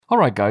All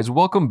right, guys,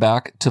 welcome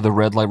back to the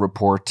Red Light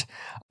Report.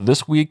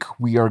 This week,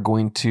 we are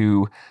going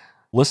to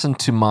listen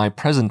to my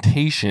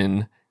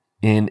presentation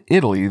in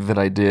Italy that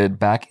I did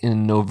back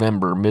in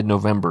November,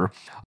 mid-November,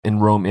 in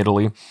Rome,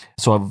 Italy.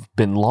 So I've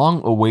been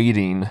long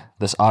awaiting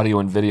this audio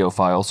and video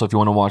file. So if you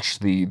want to watch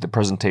the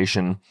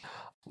presentation,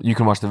 you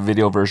can watch the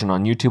video version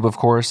on YouTube, of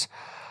course.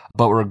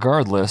 But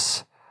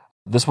regardless,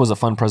 this was a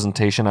fun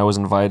presentation. I was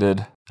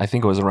invited, I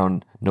think it was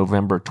around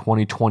November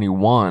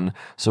 2021.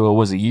 So it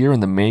was a year in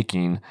the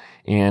making,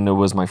 and it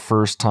was my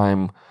first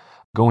time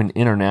going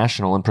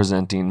international and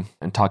presenting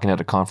and talking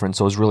at a conference.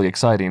 So it was really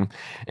exciting.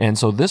 And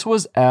so this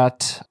was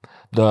at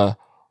the,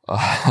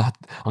 I'm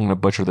going to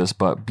butcher this,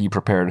 but be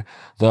prepared.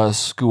 The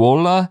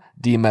Scuola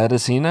di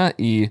Medicina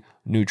e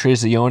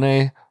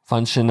Nutrizione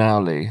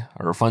Funzionale.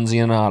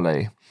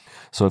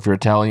 So if you're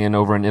Italian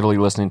over in Italy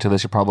listening to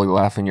this, you're probably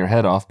laughing your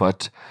head off.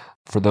 But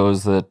for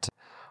those that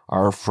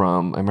are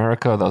from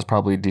America, that was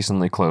probably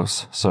decently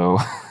close. So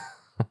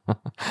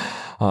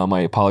I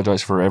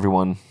apologize for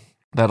everyone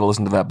that'll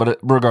listen to that. But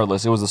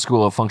regardless, it was the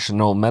School of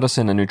Functional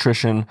Medicine and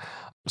Nutrition.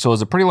 So it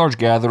was a pretty large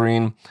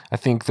gathering. I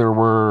think there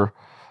were,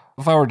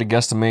 if I were to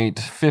guesstimate,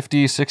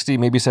 50, 60,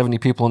 maybe 70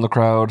 people in the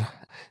crowd.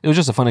 It was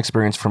just a fun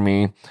experience for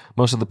me.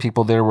 Most of the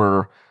people there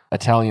were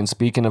Italian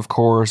speaking, of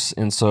course.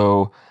 And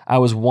so I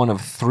was one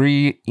of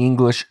 3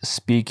 English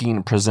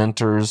speaking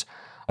presenters.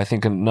 I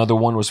think another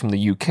one was from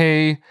the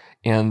UK,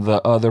 and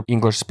the other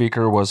English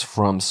speaker was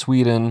from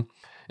Sweden.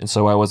 And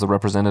so I was the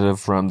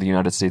representative from the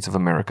United States of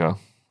America.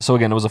 So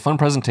again, it was a fun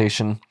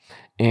presentation,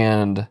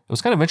 and it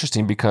was kind of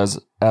interesting because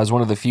as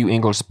one of the few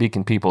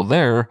English-speaking people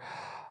there,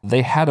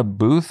 they had a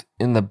booth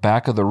in the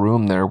back of the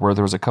room there where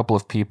there was a couple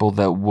of people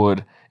that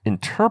would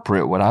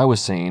interpret what I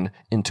was saying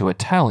into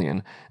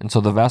Italian. And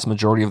so the vast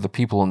majority of the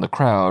people in the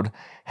crowd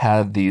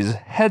had these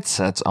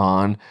headsets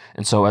on.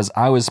 And so as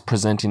I was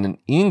presenting in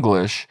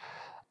English,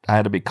 I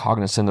had to be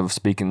cognizant of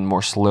speaking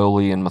more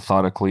slowly and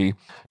methodically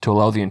to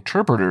allow the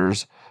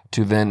interpreters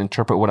to then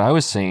interpret what I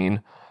was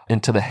saying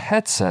into the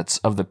headsets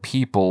of the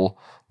people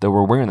that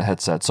were wearing the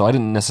headsets. So I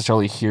didn't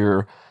necessarily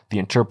hear the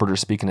interpreter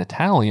speak in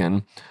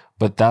Italian,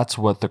 but that's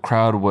what the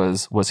crowd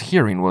was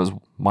hearing, was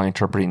my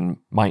interpreting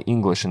my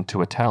English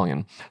into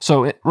Italian.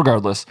 So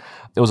regardless,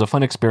 it was a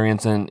fun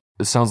experience, and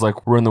it sounds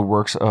like we're in the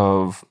works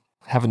of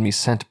having me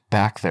sent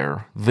back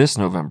there this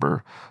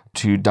November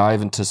to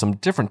dive into some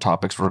different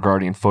topics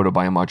regarding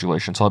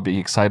photobiomodulation. So I'll be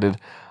excited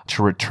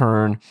to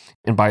return,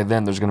 and by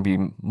then there's going to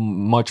be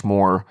much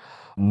more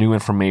new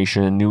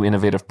information, new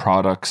innovative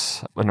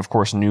products, and of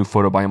course, new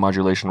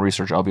photobiomodulation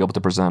research I'll be able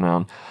to present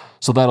on.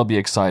 So that'll be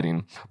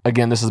exciting.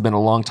 Again, this has been a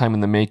long time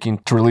in the making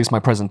to release my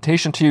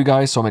presentation to you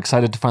guys, so I'm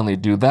excited to finally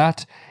do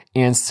that.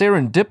 And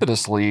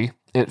serendipitously,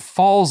 it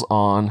falls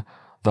on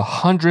the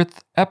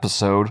 100th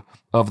episode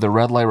of the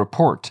Red Light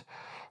Report.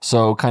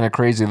 So kind of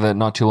crazy that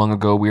not too long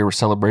ago we were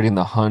celebrating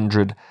the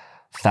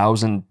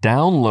 100,000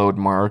 download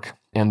mark,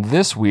 and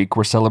this week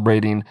we're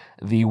celebrating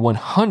the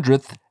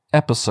 100th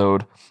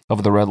episode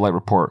of the Red Light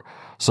Report.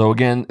 So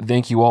again,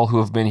 thank you all who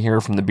have been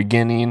here from the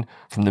beginning,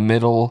 from the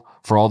middle,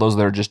 for all those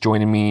that are just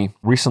joining me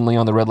recently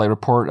on the Red Light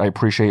Report. I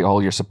appreciate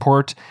all your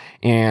support.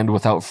 And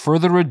without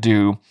further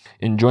ado,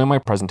 enjoy my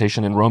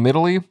presentation in Rome,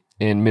 Italy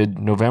in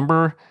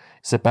mid-November.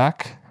 Sit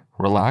back,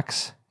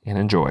 relax, and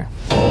enjoy.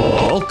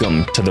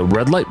 Welcome to the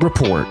Red Light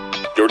Report,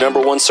 your number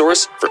one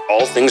source for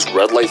all things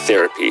red light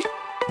therapy,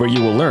 where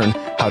you will learn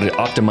how to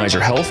optimize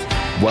your health,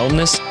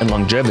 wellness, and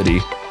longevity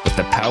with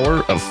the power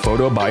of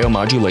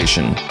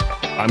photobiomodulation.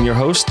 I'm your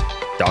host,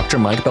 Dr.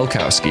 Mike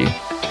Belkowski.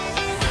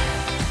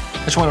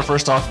 I just want to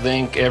first off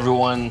thank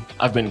everyone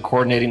I've been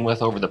coordinating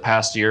with over the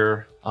past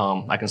year.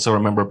 I can still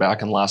remember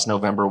back in last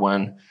November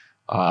when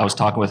I was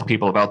talking with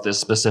people about this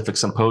specific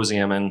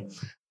symposium, and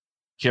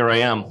here I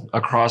am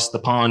across the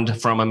pond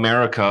from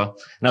America.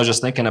 And I was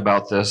just thinking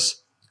about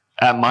this.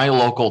 At my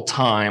local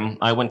time,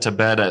 I went to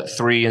bed at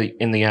 3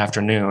 in the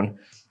afternoon,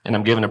 and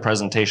I'm giving a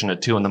presentation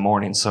at 2 in the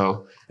morning.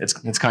 So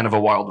it's kind of a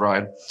wild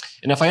ride.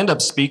 And if I end up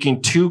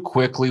speaking too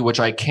quickly, which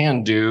I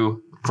can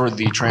do for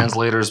the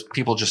translators,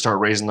 people just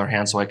start raising their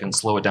hands so I can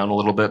slow it down a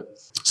little bit.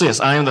 So yes,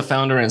 I am the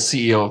founder and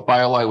CEO of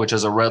BioLight, which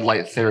is a red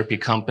light therapy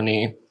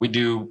company. We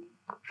do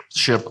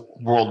ship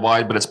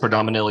worldwide, but it's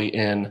predominantly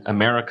in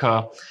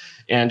America.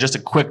 And just a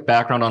quick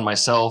background on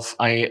myself,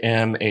 I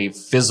am a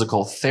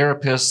physical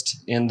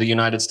therapist in the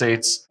United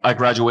States. I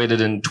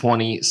graduated in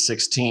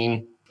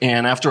 2016,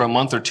 and after a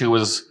month or two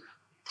was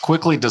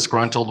quickly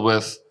disgruntled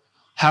with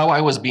how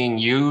I was being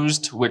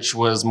used, which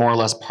was more or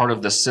less part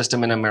of the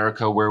system in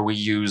America where we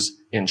use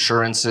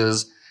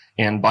insurances.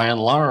 And by and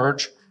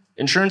large,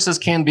 insurances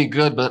can be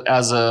good, but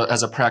as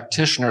a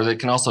practitioner, they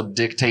can also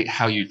dictate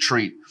how you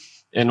treat.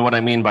 And what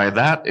I mean by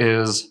that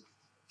is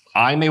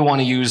I may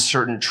want to use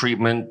certain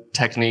treatment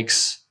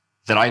techniques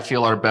that I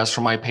feel are best for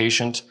my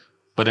patient,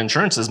 but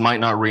insurances might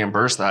not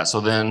reimburse that.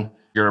 So then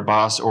your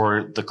boss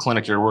or the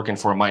clinic you're working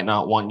for might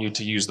not want you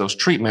to use those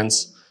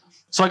treatments.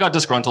 So I got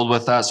disgruntled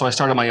with that. So I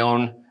started my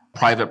own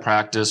private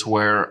practice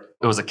where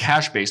it was a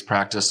cash-based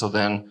practice. So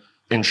then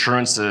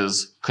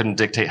insurances couldn't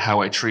dictate how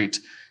I treat.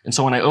 And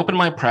so when I opened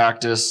my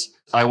practice,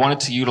 I wanted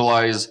to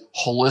utilize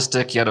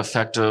holistic yet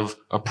effective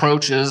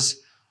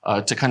approaches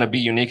to kind of be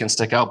unique and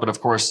stick out, but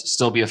of course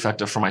still be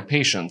effective for my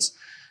patients.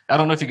 I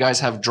don't know if you guys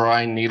have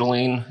dry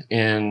needling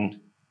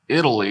in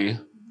Italy.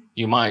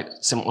 You might.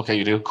 Okay,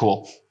 you do?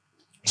 Cool.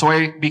 So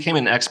I became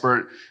an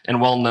expert and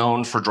well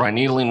known for dry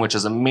needling, which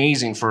is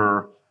amazing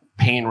for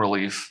pain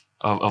relief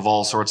of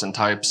all sorts and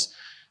types.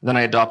 Then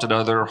I adopted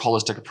other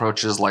holistic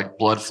approaches like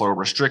blood flow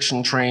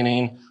restriction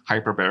training,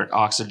 hyperbaric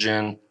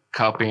oxygen,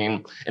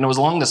 cupping. And it was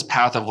along this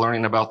path of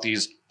learning about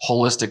these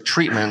holistic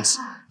treatments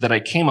that I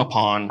came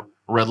upon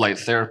red light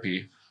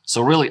therapy.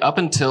 So really up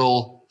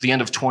until the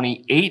end of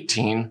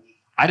 2018,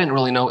 I didn't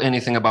really know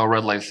anything about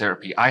red light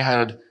therapy. I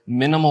had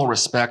minimal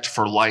respect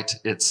for light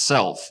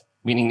itself,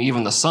 meaning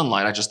even the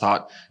sunlight. I just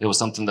thought it was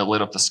something that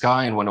lit up the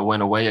sky, and when it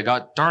went away, it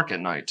got dark at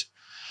night.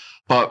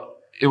 But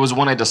it was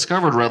when I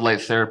discovered red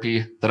light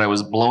therapy that I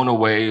was blown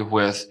away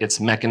with its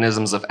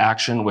mechanisms of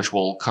action, which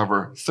we'll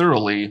cover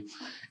thoroughly,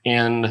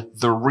 and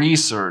the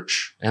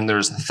research. And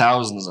there's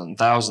thousands and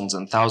thousands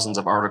and thousands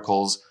of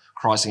articles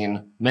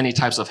crossing many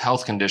types of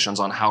health conditions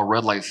on how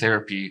red light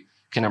therapy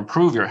can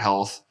improve your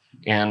health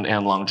and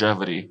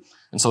longevity.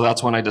 And so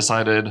that's when I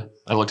decided,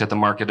 I looked at the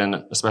market,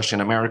 and especially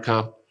in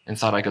America, and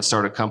thought I could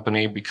start a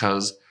company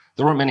because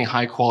there were many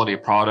high quality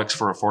products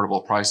for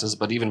affordable prices,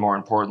 but even more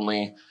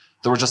importantly,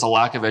 there was just a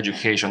lack of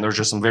education. There was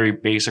just some very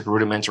basic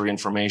rudimentary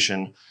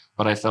information,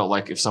 but I felt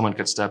like if someone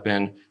could step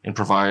in and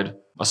provide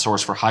a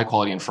source for high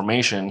quality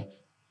information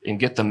and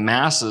get the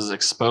masses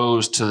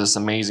exposed to this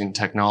amazing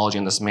technology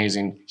and this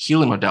amazing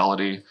healing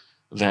modality,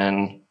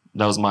 then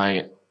that was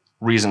my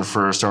reason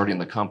for starting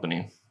the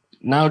company.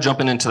 Now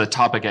jumping into the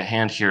topic at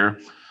hand here,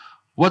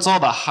 what's all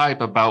the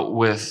hype about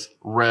with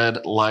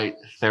red light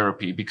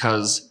therapy?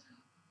 Because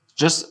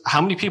just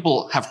how many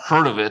people have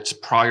heard of it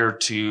prior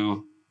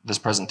to this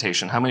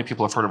presentation? How many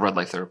people have heard of red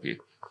light therapy?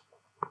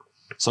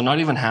 So not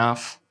even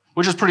half,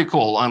 which is pretty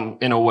cool.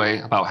 In a way,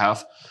 about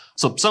half.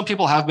 So some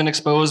people have been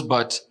exposed,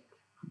 but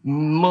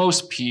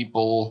most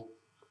people,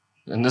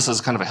 and this is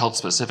kind of a health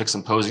specific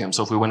symposium,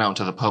 so if we went out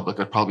into the public, it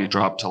would probably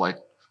drop to like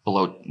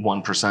below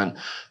 1%.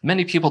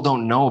 Many people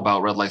don't know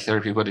about red light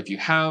therapy, but if you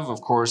have,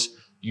 of course,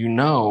 you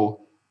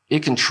know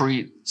it can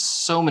treat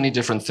so many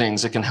different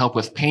things. It can help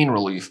with pain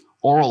relief,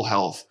 oral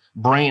health,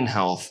 brain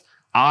health,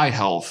 eye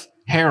health,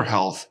 hair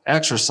health,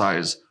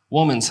 exercise,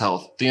 woman's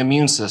health, the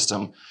immune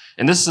system.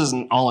 And this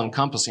isn't all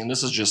encompassing.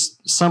 This is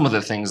just some of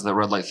the things that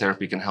red light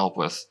therapy can help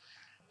with.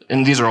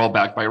 And these are all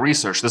backed by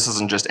research. This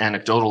isn't just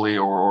anecdotally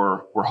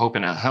or we're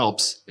hoping it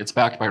helps. It's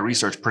backed by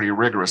research pretty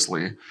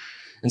rigorously.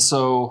 And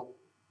so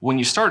when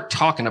you start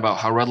talking about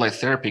how red light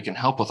therapy can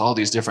help with all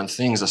these different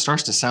things, it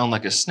starts to sound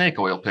like a snake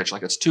oil pitch,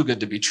 like it's too good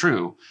to be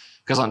true.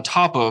 Because on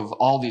top of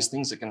all these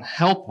things it can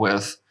help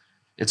with,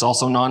 it's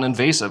also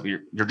non-invasive.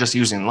 You're just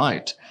using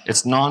light.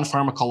 It's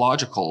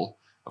non-pharmacological.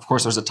 Of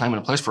course, there's a time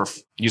and a place for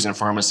using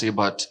pharmacy,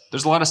 but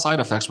there's a lot of side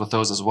effects with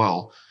those as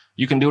well.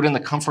 You can do it in the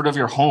comfort of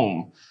your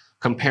home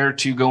compared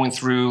to going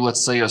through,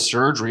 let's say, a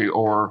surgery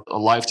or a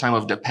lifetime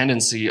of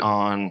dependency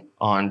on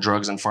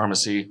drugs and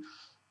pharmacy.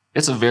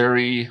 It's a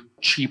very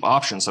cheap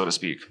option, so to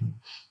speak.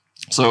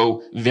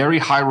 So very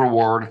high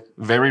reward,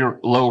 very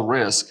low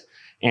risk,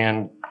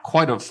 and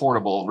quite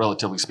affordable,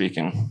 relatively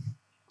speaking.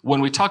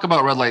 When we talk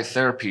about red light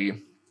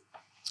therapy,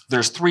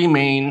 there's three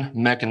main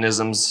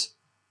mechanisms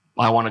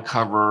I want to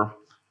cover,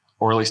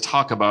 or at least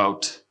talk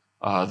about,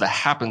 that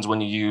happens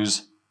when you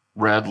use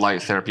red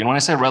light therapy. And when I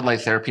say red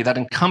light therapy, that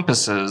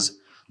encompasses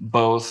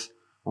both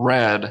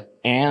red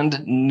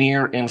and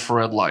near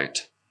infrared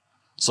light.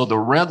 So the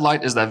red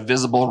light is that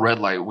visible red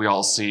light we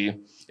all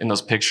see in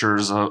those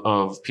pictures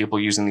of people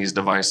using these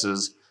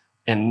devices.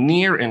 And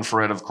near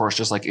infrared, of course,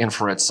 just like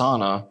infrared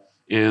sauna,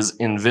 is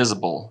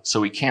invisible, so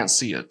we can't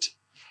see it.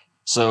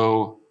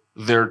 So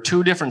there are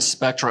two different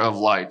spectra of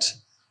light.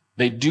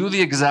 They do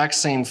the exact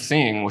same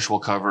thing, which we'll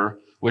cover,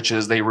 which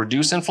is they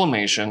reduce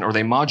inflammation or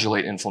they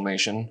modulate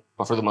inflammation,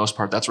 but for the most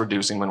part, that's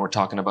reducing when we're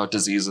talking about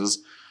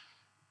diseases.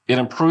 It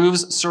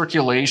improves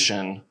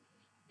circulation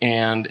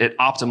and it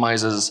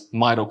optimizes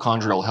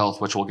mitochondrial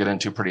health, which we'll get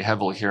into pretty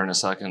heavily here in a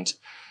second.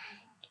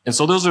 And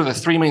so those are the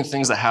three main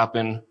things that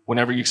happen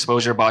whenever you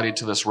expose your body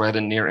to this red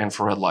and near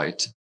infrared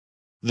light.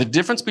 The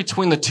difference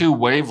between the two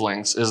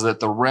wavelengths is that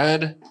the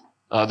red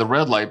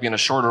light, being a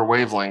shorter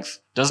wavelength,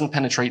 doesn't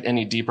penetrate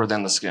any deeper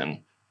than the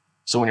skin.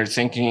 So when you're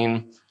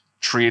thinking,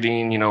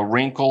 treating,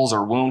 wrinkles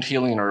or wound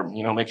healing or,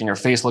 making your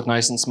face look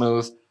nice and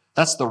smooth,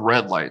 that's the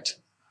red light.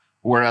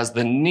 Whereas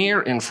the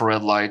near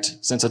infrared light,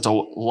 since it's a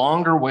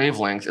longer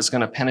wavelength, it's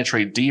going to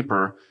penetrate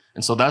deeper.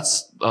 And so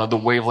that's the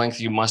wavelength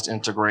you must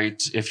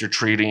integrate if you're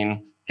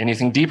treating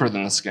anything deeper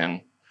than the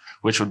skin,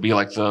 which would be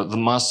like the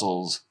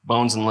muscles,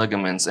 bones and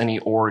ligaments, any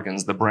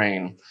organs, the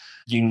brain.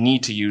 You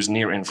need to use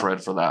near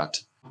infrared for that.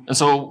 And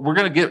so we're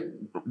going to get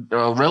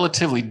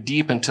relatively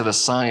deep into the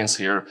science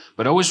here,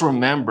 but always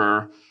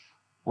remember,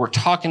 we're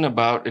talking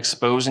about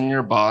exposing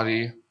your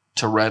body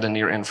to red and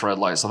near infrared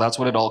light. So that's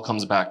what it all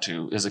comes back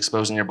to, is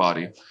exposing your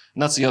body.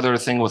 And that's the other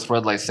thing with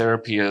red light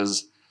therapy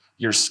is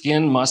your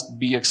skin must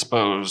be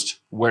exposed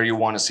where you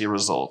want to see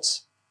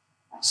results.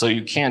 So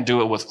you can't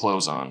do it with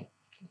clothes on.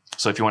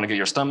 So if you want to get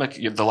your stomach,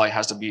 the light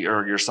has to be,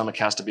 or your stomach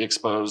has to be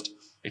exposed.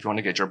 If you want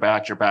to get your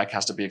back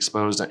has to be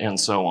exposed, and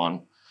so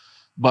on.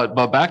 But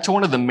back to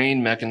one of the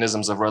main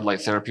mechanisms of red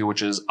light therapy,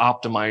 which is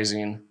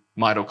optimizing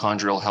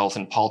mitochondrial health,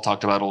 and Paul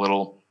talked about a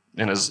little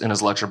in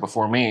his lecture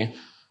before me.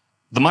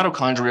 The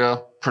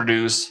mitochondria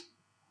produce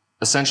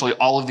essentially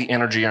all of the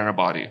energy in our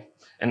body.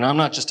 And I'm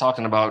not just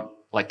talking about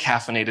like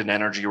caffeinated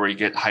energy where you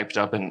get hyped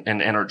up and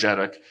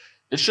energetic.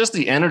 It's just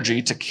the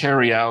energy to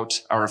carry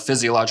out our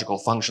physiological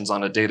functions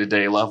on a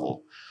day-to-day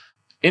level.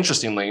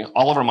 Interestingly,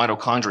 all of our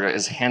mitochondria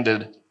is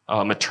handed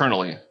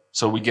maternally.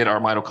 So we get our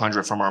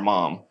mitochondria from our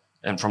mom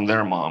and from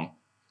their mom,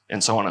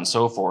 and so on and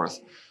so forth.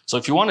 So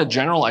if you want a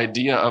general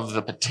idea of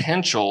the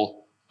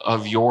potential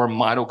of your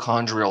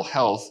mitochondrial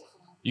health,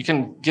 you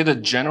can get a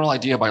general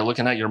idea by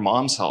looking at your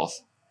mom's health,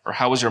 or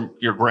how was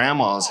your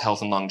grandma's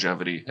health and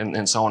longevity,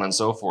 and so on and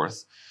so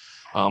forth.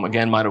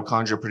 Again,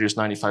 mitochondria produce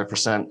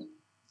 95%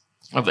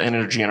 of the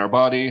energy in our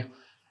body.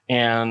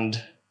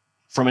 And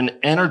from an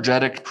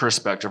energetic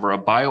perspective, or a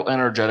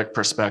bioenergetic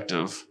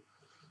perspective,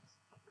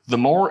 the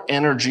more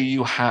energy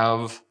you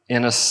have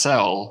in a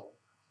cell,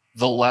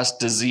 the less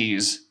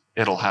disease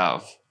it'll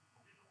have.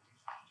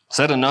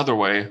 Said another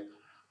way,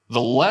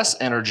 the less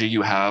energy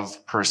you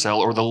have per cell,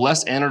 or the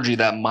less energy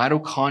that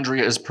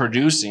mitochondria is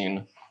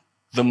producing,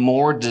 the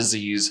more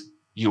disease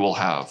you will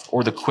have,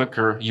 or the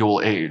quicker you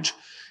will age.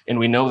 And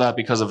we know that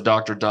because of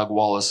Dr. Doug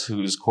Wallace,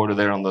 who's quoted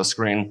there on the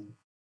screen,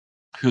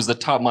 who's the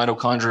top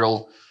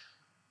mitochondrial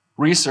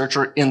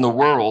researcher in the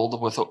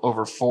world with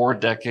over 4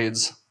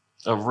 decades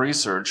of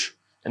research.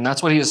 And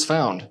that's what he has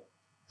found.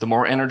 The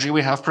more energy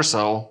we have per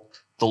cell,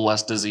 the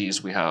less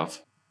disease we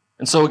have.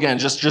 And so again,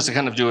 just to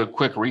kind of do a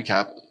quick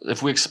recap,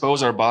 if we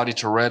expose our body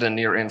to red and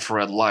near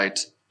infrared light,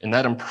 and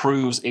that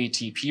improves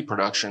ATP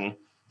production,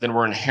 then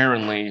we're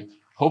inherently,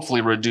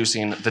 hopefully,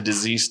 reducing the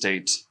disease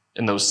state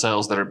in those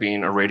cells that are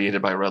being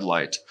irradiated by red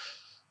light.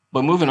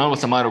 But moving on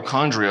with the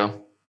mitochondria,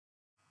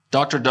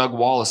 Dr. Doug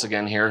Wallace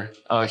again here,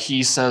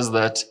 he says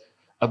that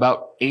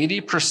about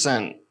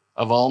 80%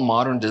 of all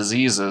modern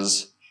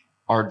diseases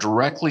are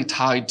directly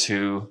tied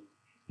to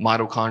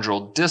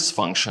mitochondrial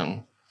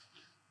dysfunction.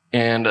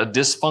 And a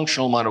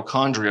dysfunctional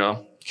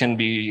mitochondria can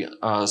be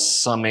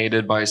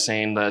summated by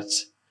saying that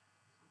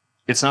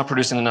it's not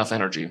producing enough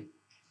energy.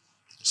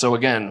 So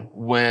again,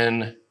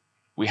 when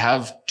we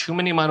have too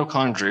many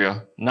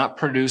mitochondria not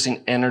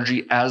producing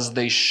energy as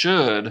they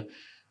should,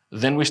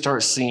 then we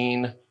start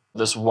seeing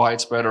this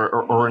widespread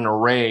or an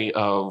array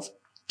of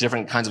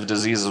different kinds of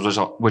diseases,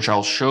 which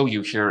I'll show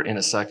you here in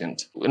a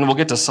second. And we'll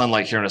get to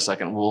sunlight here in a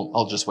second.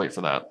 I'll just wait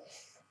for that.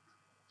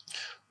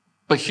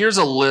 But here's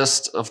a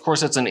list. Of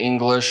course, it's in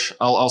English.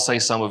 I'll say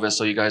some of it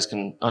so you guys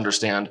can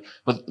understand.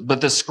 But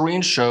the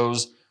screen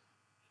shows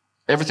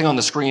everything on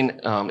the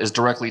screen is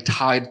directly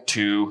tied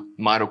to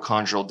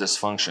mitochondrial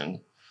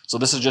dysfunction. So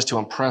this is just to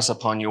impress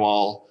upon you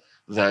all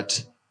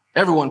that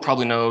everyone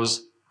probably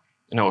knows,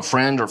 a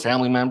friend or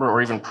family member,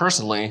 or even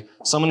personally,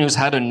 someone who's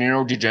had a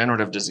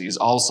neurodegenerative disease,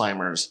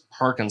 Alzheimer's,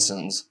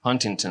 Parkinson's,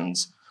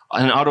 Huntington's,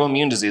 an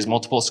autoimmune disease,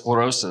 multiple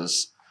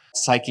sclerosis,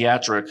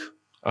 psychiatric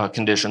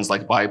conditions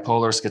like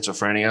bipolar,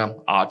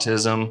 schizophrenia,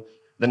 autism.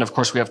 Then, of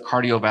course, we have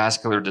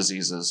cardiovascular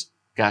diseases,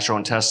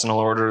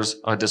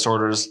 gastrointestinal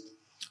disorders,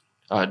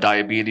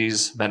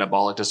 diabetes,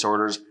 metabolic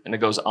disorders, and it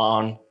goes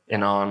on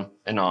and on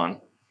and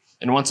on.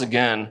 And once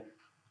again,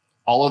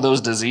 all of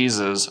those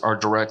diseases are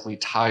directly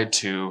tied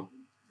to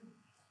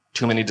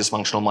too many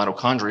dysfunctional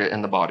mitochondria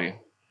in the body.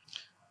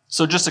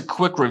 So just a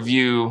quick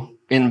review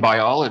in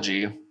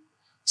biology,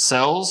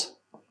 cells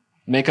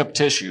make up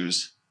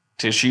tissues.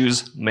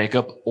 Tissues make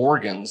up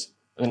organs.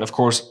 And of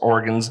course,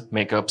 organs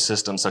make up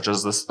systems such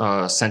as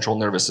the central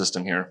nervous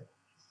system here.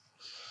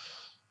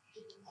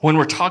 When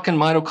we're talking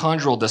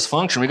mitochondrial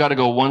dysfunction, we got to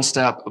go one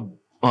step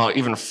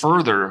even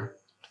further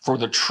for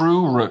the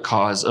true root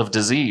cause of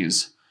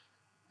disease.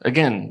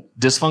 Again,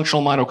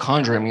 dysfunctional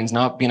mitochondria means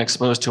not being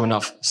exposed to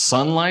enough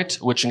sunlight,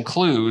 which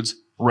includes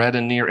red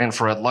and near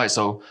infrared light.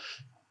 So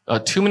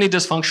too many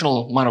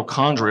dysfunctional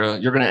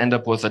mitochondria, you're going to end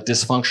up with a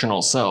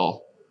dysfunctional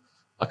cell.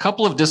 A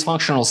couple of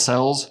dysfunctional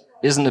cells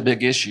isn't a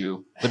big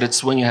issue, but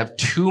it's when you have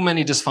too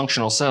many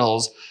dysfunctional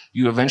cells,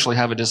 you eventually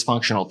have a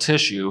dysfunctional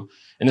tissue.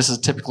 And this is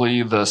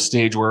typically the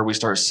stage where we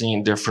start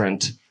seeing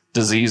different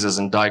diseases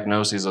and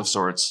diagnoses of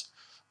sorts.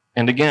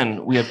 And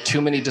again, we have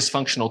too many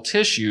dysfunctional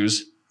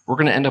tissues, we're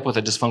going to end up with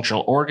a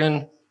dysfunctional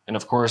organ. And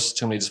of course,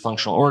 too many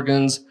dysfunctional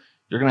organs,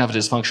 you're going to have a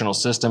dysfunctional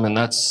system, and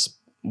that's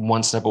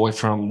one step away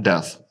from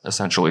death,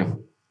 essentially.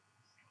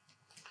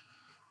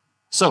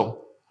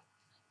 So,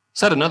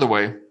 said another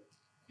way,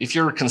 if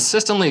you're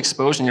consistently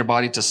exposing your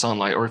body to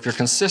sunlight, or if you're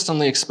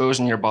consistently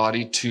exposing your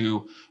body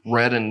to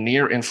red and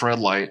near infrared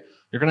light,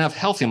 you're going to have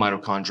healthy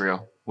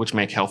mitochondria, which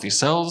make healthy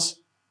cells,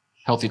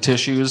 healthy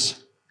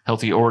tissues,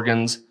 healthy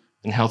organs,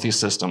 and healthy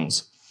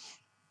systems.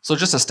 So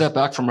just to step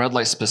back from red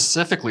light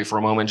specifically for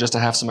a moment, just to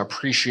have some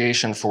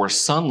appreciation for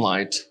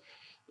sunlight,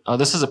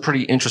 this is a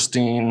pretty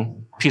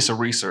interesting piece of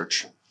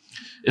research.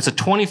 It's a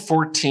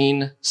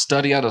 2014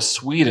 study out of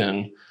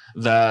Sweden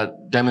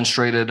that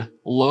demonstrated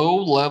low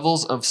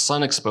levels of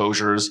sun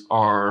exposures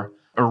are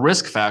a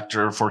risk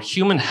factor for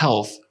human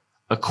health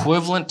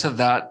equivalent to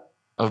that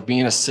of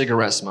being a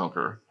cigarette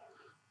smoker.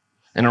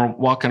 And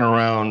walking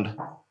around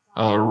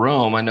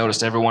Rome, I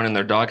noticed everyone and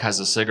their dog has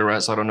a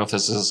cigarette, so I don't know if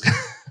this is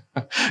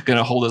going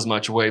to hold as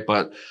much weight,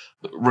 but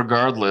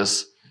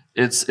regardless,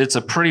 it's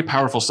a pretty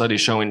powerful study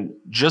showing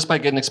just by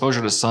getting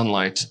exposure to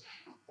sunlight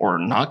or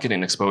not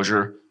getting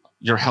exposure,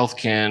 your health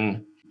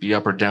can be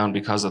up or down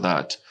because of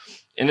that.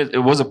 And it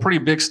was a pretty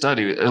big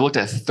study. It looked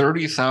at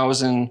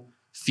 30,000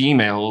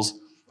 females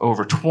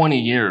over 20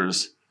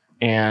 years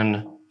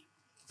and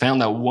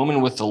found that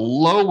women with the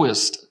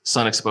lowest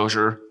sun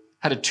exposure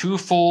had a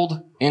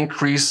twofold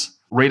increase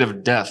rate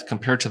of death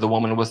compared to the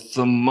woman with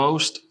the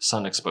most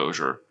sun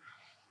exposure.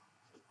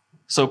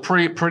 So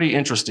pretty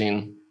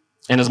interesting.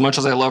 And as much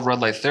as I love red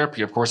light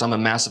therapy, of course, I'm a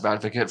massive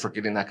advocate for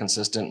getting that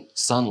consistent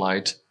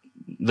sunlight.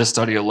 This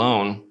study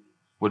alone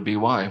would be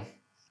why.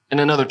 And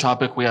another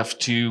topic we have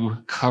to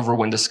cover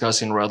when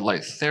discussing red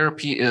light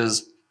therapy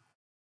is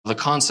the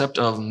concept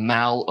of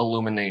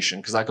malillumination,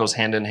 because that goes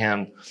hand in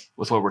hand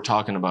with what we're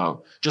talking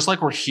about. Just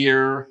like we're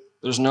here,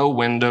 there's no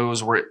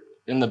windows, we're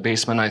in the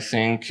basement, I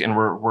think, and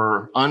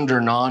we're under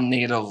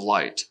non-native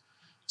light.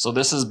 So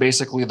this is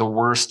basically the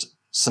worst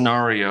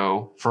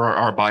scenario for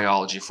our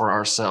biology, for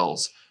our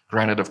cells.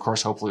 Granted, of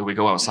course, hopefully we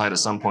go outside at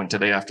some point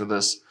today after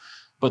this.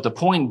 But the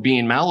point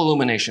being,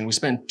 malillumination, we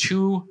spend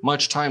too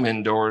much time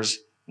indoors,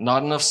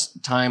 not enough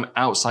time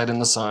outside in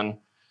the sun,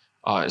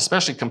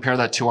 especially compare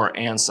that to our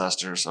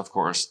ancestors, of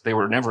course. They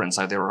were never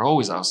inside. They were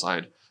always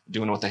outside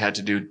doing what they had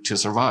to do to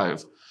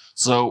survive.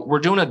 So we're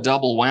doing a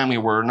double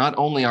whammy where not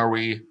only are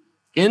we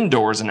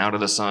indoors and out of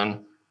the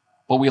sun,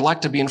 but we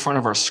like to be in front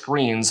of our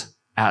screens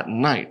at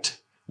night,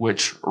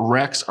 which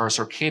wrecks our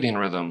circadian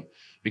rhythm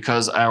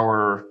because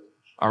our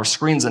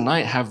screens at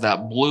night have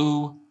that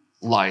blue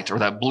light or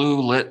that blue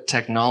lit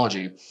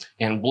technology.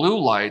 And blue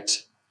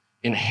light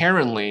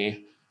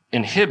inherently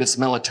inhibits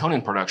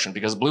melatonin production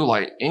because blue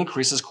light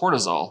increases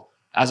cortisol,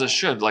 as it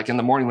should. Like in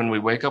the morning when we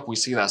wake up, we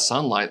see that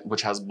sunlight,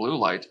 which has blue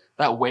light,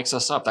 that wakes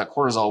us up, that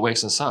cortisol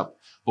wakes us up.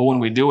 But when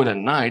we do it at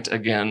night,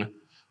 again,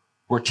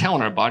 we're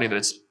telling our body that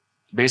it's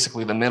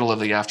basically the middle of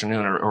the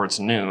afternoon or it's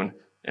noon.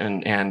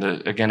 And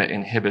again, it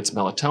inhibits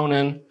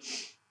melatonin,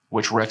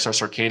 which wrecks our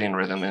circadian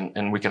rhythm.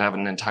 And we could have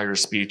an entire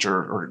speech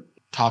or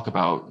talk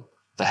about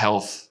the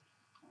health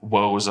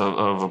woes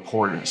of a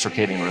poor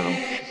circadian rhythm.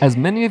 As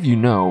many of you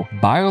know,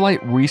 BioLite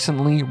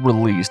recently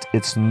released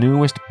its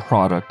newest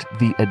product,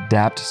 the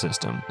Adapt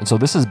system. And so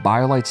this is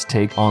BioLite's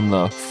take on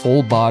the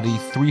full body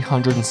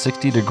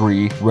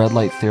 360-degree red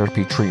light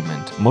therapy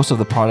treatment. Most of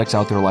the products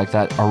out there like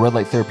that are red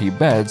light therapy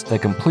beds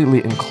that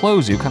completely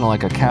enclose you, kind of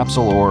like a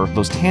capsule or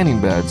those tanning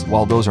beds.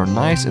 While those are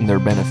nice and they're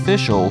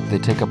beneficial, they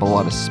take up a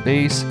lot of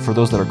space. For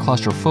those that are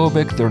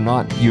claustrophobic, they're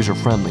not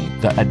user-friendly.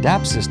 The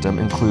Adapt system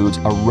includes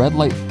a red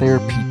light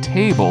therapy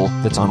table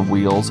that's on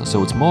wheels,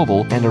 so it's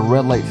mobile, and a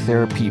red light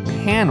therapy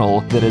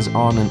panel that is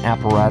on an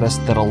apparatus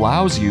that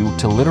allows you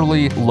to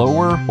literally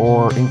lower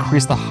or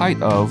increase the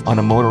height of on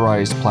a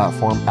motorized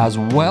platform, as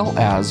well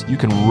as you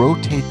can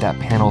rotate that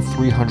panel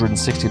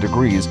 360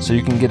 degrees so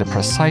you can get it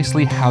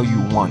precisely how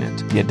you want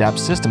it. The Adapt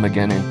system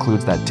again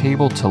includes that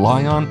table to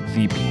lie on,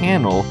 the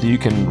panel that you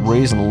can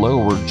raise and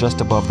lower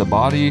just above the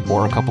body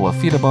or a couple of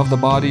feet above the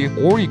body,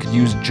 or you could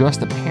use just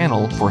the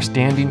panel for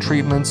standing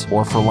treatments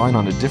or for lying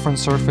on a different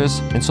surface.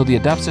 And so the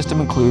Adapt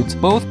system includes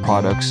both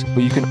products,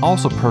 but you can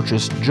also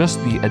purchase just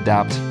the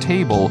Adapt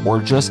table or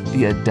just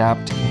the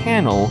Adapt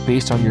panel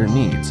based on your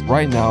needs.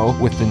 Right now,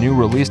 with the new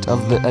release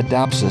of the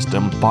Adapt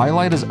system,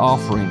 BioLite is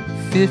offering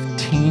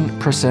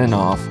 15%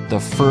 off the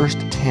first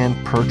 10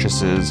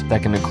 purchases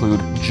that can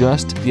include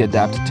just the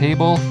Adapt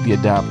table, the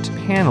Adapt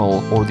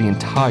panel, or the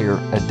entire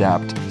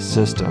Adapt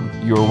system.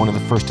 You're one of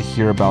the first to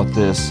hear about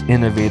this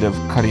innovative,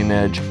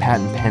 cutting-edge,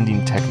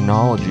 patent-pending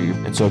technology.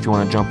 And so if you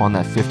want to jump on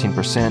that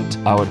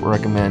 15%, I would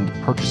recommend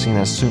purchasing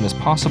as soon as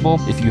possible.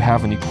 If you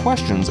have any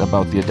questions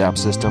about the Adapt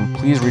system,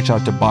 please reach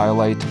out to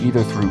BioLite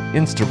either through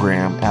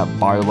Instagram at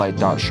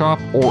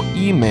biolite.shop or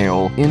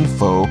email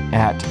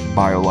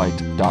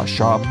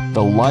info@biolite.shop.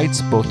 The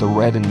lights, both the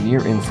red and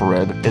near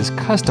infrared, is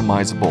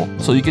customizable,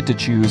 so you get to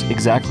choose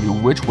exactly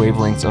which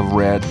wavelengths of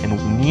red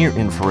and near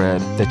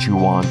infrared that you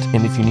want.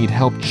 And if you need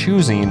help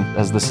choosing,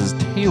 as this is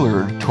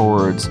tailored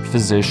towards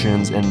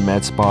physicians and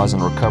med spas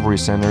and recovery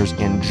centers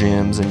and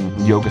gyms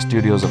and yoga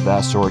studios of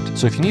that sort.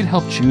 So if you need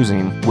help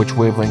choosing which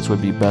wavelengths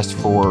would be best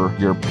for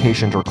your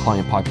patient or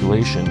client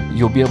population,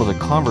 you'll be able to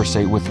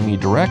conversate with me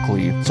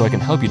directly so I can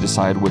help you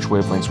decide which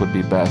wavelengths would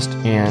be best.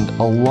 And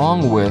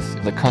along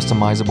with the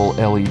customizable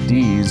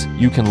LEDs,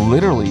 you can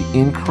literally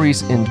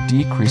increase and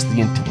decrease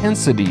the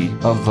intensity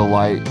of the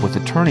light with the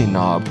turning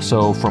knob.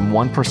 So from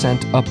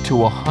 1% up to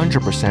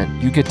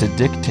 100%, you get to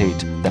dictate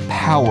the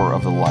power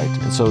of the light.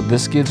 And so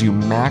this gives you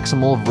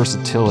maximal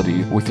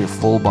versatility with your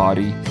full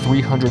body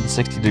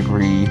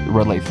 360-degree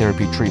red light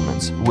therapy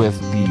treatments with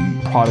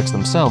the products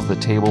themselves, the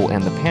table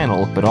and the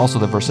panel, but also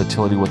the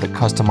versatility with the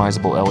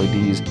customizable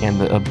LEDs and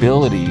the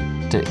ability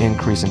to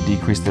increase and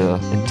decrease the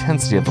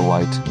intensity of the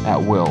light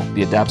at will.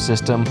 The Adapt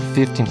system,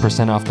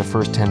 15% off the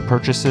first 10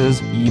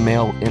 purchases.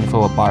 Email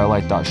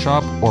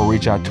info@biolight.shop or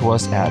reach out to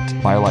us at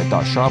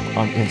biolight.shop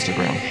on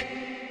Instagram.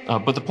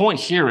 But the point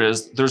here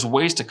is there's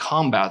ways to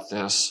combat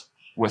this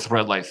with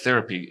red light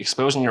therapy,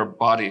 exposing your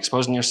body,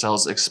 exposing your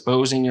cells,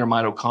 exposing your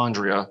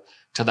mitochondria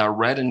to that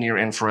red and near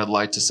infrared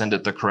light to send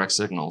it the correct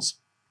signals.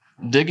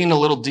 Digging a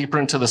little deeper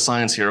into the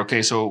science here.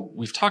 Okay, so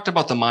we've talked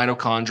about the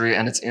mitochondria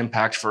and its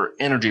impact for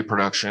energy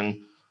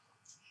production.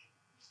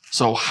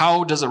 So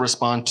how does it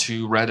respond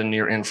to red and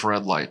near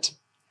infrared light?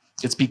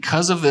 It's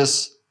because of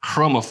this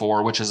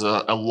chromophore, which is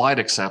a light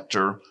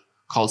acceptor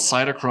called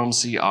cytochrome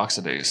C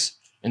oxidase.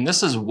 And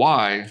this is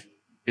why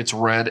it's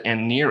red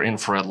and near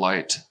infrared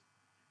light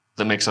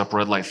that makes up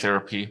red light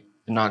therapy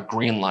and not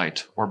green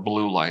light or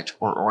blue light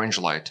or orange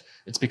light.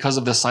 It's because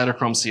of this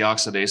cytochrome C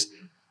oxidase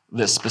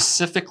that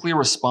specifically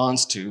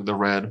responds to the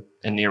red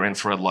and near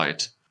infrared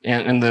light.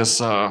 And this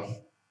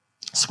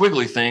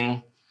squiggly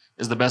thing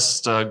is the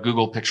best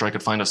Google picture I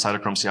could find of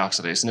cytochrome C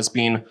oxidase. And it's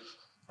being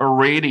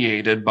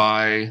irradiated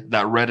by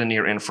that red and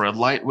near infrared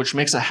light, which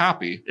makes it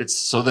happy.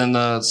 So then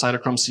the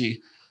cytochrome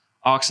C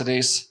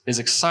oxidase is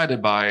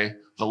excited by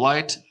the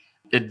light.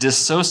 It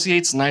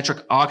dissociates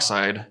nitric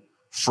oxide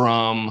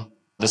from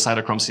the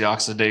cytochrome C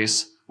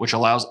oxidase, which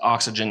allows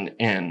oxygen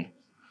in.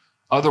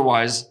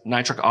 Otherwise,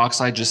 nitric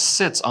oxide just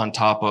sits on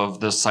top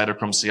of the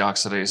cytochrome C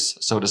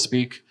oxidase, so to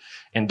speak,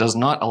 and does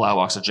not allow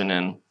oxygen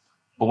in.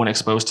 But when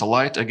exposed to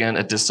light, again,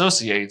 it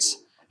dissociates,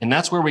 and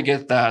that's where we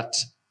get that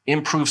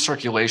improved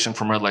circulation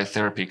from red light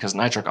therapy, because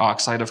nitric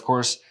oxide, of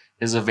course,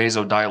 is a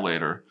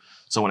vasodilator.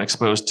 So when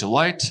exposed to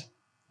light,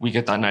 we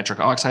get that nitric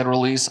oxide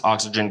release,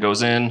 oxygen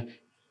goes in,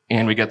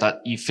 and we get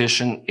that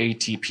efficient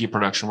ATP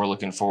production we're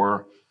looking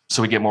for,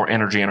 so we get more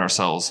energy in our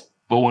cells.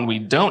 But when we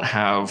don't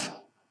have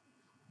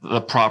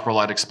the proper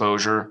light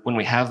exposure, when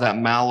we have that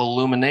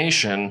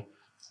malillumination,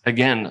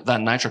 again,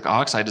 that nitric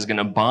oxide is going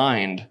to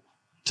bind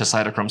to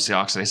cytochrome C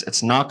oxidase.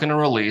 It's not going to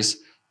release.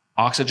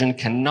 Oxygen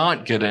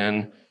cannot get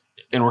in,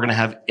 and we're going to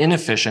have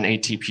inefficient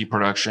ATP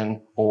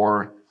production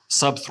or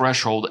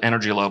subthreshold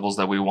energy levels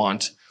that we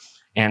want.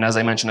 And as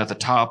I mentioned at the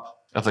top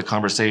of the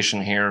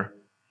conversation here,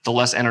 the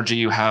less energy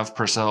you have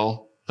per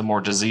cell, the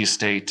more disease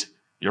state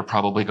you're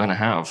probably going to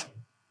have.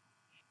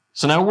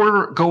 So now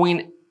we're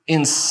going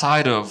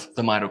inside of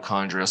the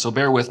mitochondria. So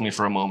bear with me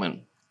for a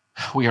moment.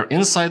 We are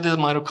inside the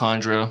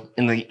mitochondria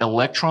in the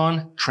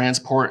electron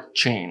transport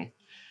chain,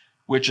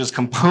 which is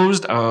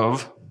comprised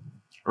of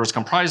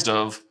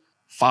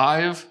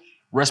 5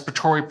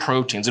 respiratory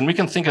proteins. And we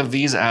can think of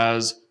these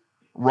as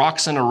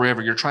rocks in a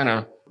river. You're trying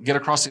to get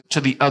across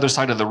to the other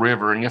side of the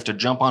river, and you have to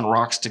jump on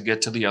rocks to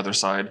get to the other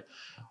side.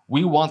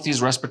 We want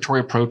these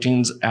respiratory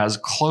proteins as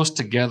close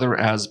together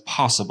as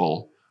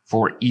possible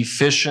for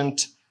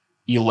efficient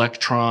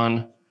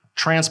electron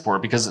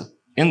transport, because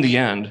in the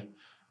end,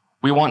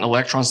 we want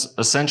electrons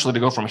essentially to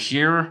go from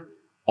here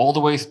all the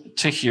way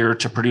to here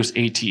to produce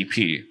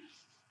ATP.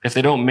 If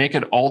they don't make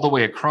it all the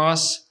way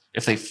across,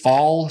 if they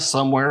fall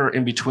somewhere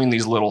in between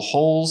these little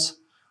holes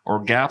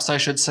or gaps, I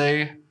should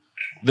say,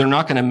 they're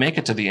not going to make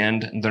it to the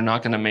end, and they're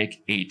not going to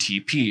make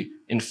ATP.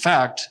 In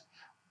fact,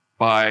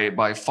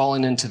 by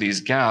falling into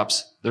these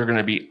gaps, they're going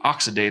to be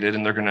oxidated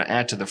and they're going to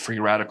add to the free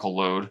radical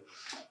load.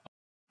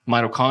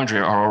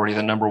 Mitochondria are already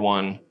the number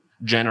one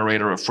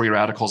generator of free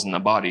radicals in the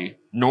body.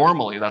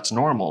 Normally, that's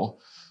normal.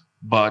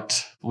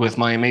 But with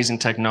my amazing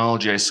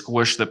technology, I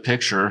squish the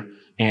picture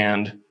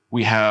and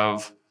we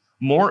have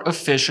more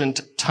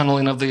efficient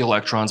tunneling of the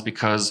electrons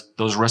because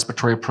those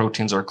respiratory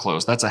proteins are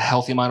close. That's a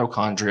healthy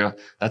mitochondria.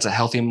 That's a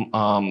healthy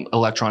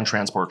electron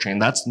transport chain.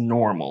 That's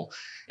normal.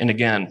 And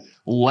again,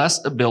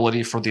 less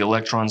ability for the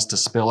electrons to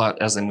spill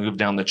out as they move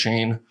down the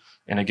chain.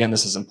 And again,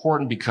 this is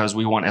important because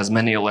we want as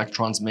many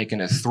electrons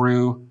making it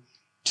through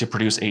to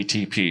produce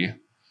ATP.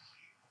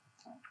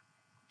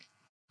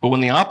 But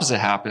when the opposite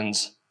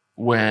happens,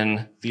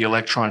 when the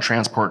electron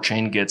transport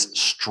chain gets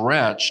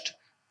stretched,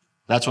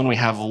 that's when we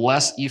have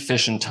less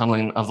efficient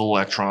tunneling of the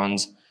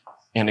electrons.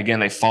 And again,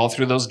 they fall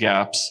through those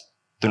gaps.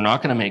 They're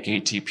not going to make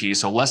ATP,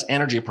 so less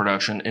energy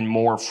production and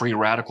more free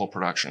radical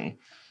production.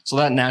 So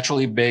that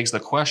naturally begs the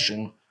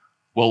question,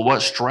 well,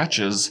 what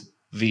stretches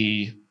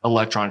the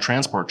electron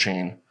transport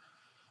chain?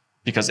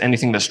 Because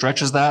anything that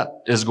stretches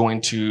that is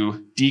going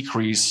to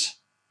decrease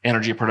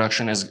energy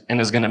production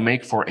and is going to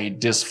make for a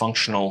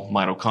dysfunctional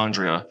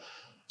mitochondria.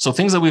 So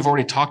things that we've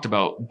already talked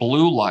about,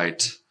 blue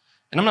light,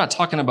 and I'm not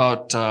talking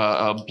about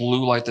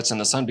blue light that's in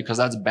the sun because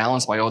that's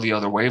balanced by all the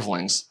other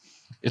wavelengths.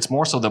 It's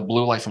more so the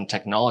blue light from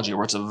technology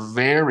where it's a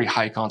very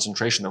high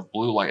concentration of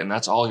blue light, and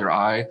that's all your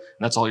eye and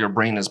that's all your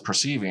brain is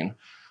perceiving.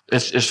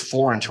 It's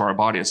foreign to our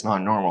body. It's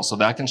not normal. So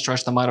that can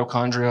stretch the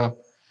mitochondria.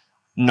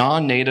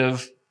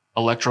 Non-native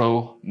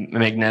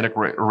electromagnetic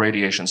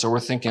radiation. So we're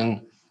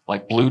thinking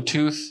like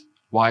Bluetooth,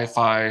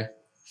 Wi-Fi,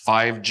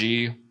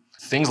 5G,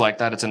 things like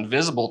that. It's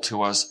invisible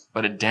to us,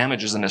 but it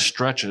damages and it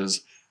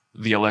stretches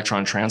the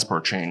electron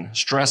transport chain.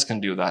 Stress can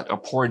do that. A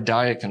poor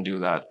diet can do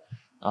that.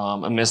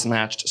 A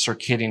mismatched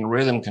circadian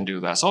rhythm can do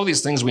that. So all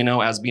these things we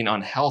know as being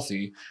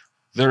unhealthy,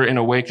 they're in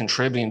a way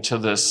contributing to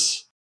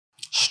this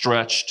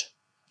stretched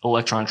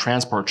electron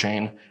transport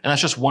chain. And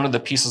that's just one of the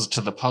pieces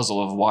to the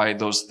puzzle of why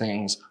those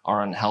things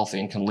are unhealthy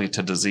and can lead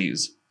to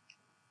disease.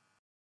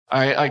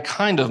 I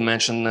kind of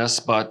mentioned this,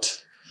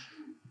 but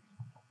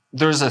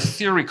there's a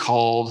theory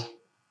called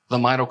the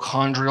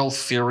mitochondrial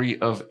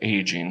theory of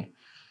aging.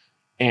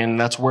 And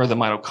that's where the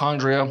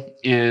mitochondria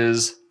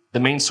is the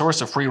main source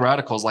of free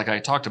radicals, like I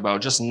talked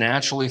about, just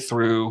naturally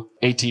through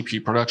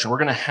ATP production. We're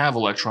going to have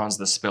electrons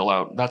that spill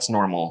out. That's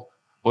normal.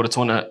 But it's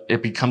when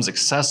it becomes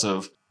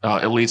excessive,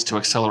 it leads to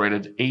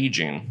accelerated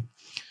aging.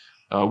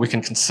 We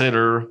can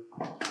consider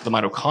the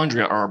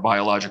mitochondria our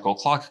biological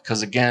clock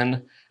because,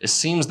 again, it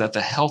seems that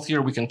the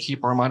healthier we can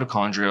keep our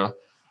mitochondria,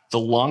 the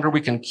longer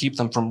we can keep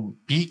them from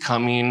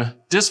becoming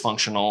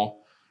dysfunctional,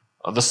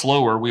 the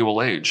slower we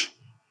will age.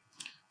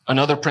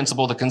 Another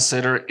principle to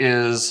consider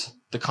is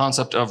the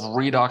concept of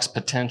redox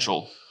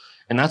potential.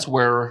 And that's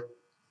where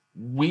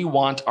we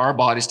want our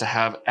bodies to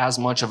have as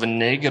much of a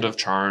negative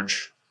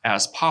charge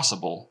as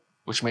possible,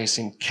 which may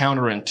seem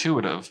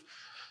counterintuitive.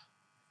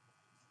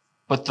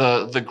 But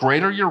the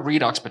greater your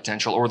redox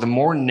potential, or the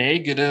more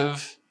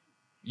negative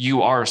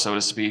you are, so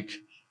to speak,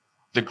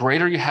 the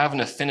greater you have an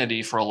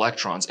affinity for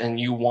electrons. And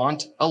you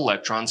want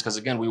electrons, because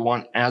again, we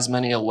want as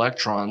many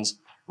electrons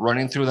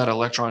running through that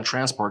electron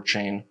transport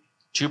chain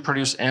to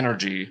produce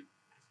energy,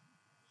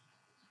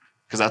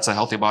 because that's a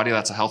healthy body,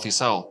 that's a healthy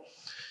cell.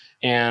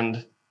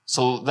 And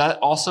so that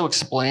also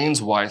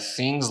explains why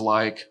things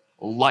like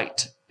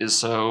light is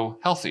so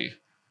healthy.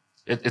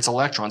 It's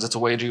electrons. It's a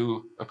way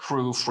to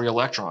accrue free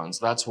electrons.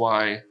 That's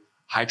why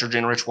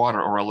hydrogen-rich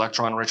water or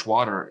electron-rich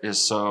water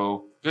is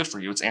so good for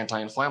you. It's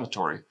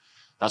anti-inflammatory.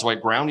 That's why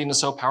grounding is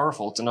so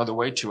powerful. It's another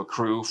way to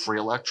accrue free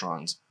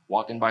electrons.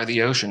 Walking by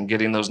the ocean,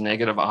 getting those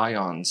negative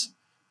ions,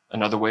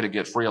 another way to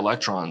get free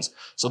electrons.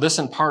 So this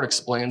in part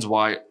explains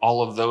why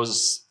all of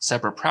those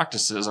separate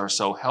practices are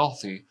so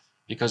healthy,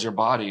 because your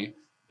body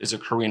is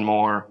accruing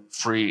more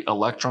free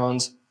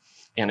electrons.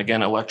 And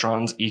again,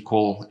 electrons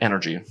equal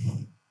energy.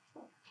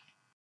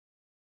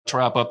 To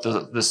wrap up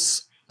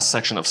this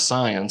section of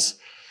science,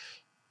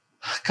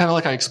 kind of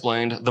like I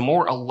explained, the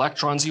more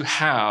electrons you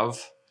have,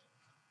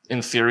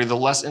 in theory, the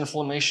less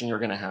inflammation you're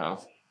going to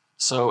have.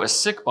 So a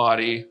sick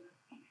body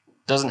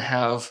doesn't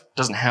have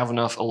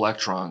enough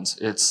electrons.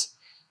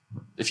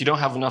 If you don't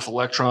have enough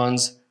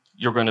electrons,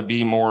 you're going to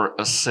be more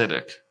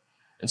acidic.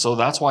 And so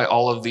that's why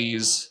all of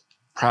these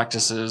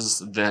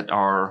practices that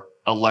are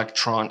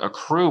electron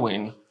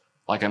accruing,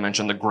 like I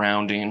mentioned, the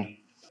grounding,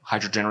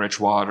 hydrogen-rich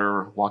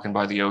water, walking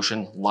by the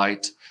ocean,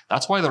 light,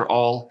 that's why they're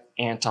all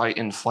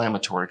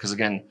anti-inflammatory. Because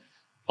again,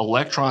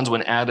 electrons,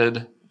 when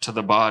added to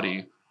the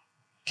body,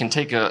 can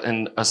take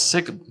a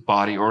sick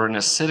body or an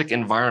acidic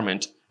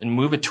environment and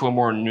move it to a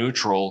more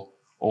neutral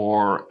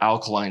or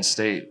alkaline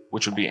state,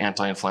 which would be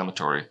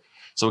anti-inflammatory.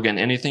 So again,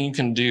 anything you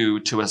can do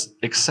to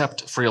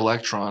accept free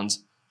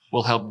electrons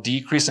will help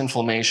decrease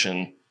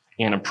inflammation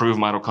and improve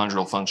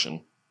mitochondrial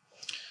function.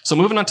 So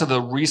moving on to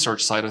the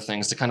research side of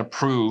things to kind of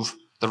prove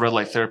the red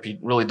light therapy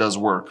really does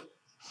work.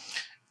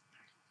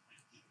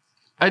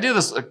 I did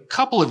this a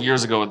couple of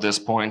years ago at this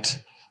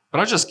point, but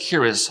I was just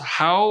curious,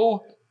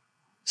 how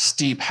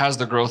steep has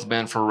the growth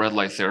been for red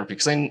light therapy?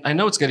 Because I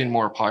know it's getting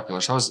more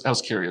popular, so I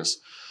was curious.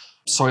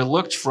 So I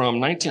looked from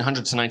 1900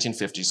 to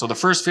 1950. So the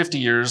first 50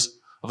 years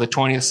of the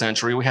 20th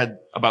century, we had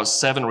about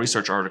 7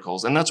 research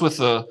articles. And that's with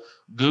the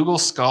Google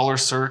Scholar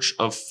search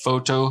of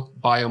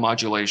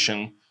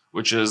photobiomodulation,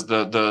 which is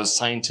the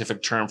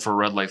scientific term for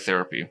red light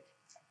therapy.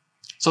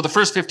 So the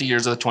first 50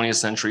 years of the 20th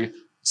century,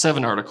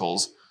 7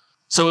 articles.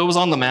 So it was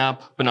on the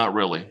map, but not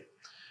really.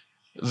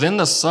 Then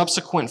the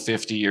subsequent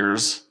 50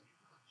 years,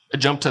 it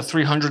jumped to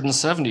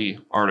 370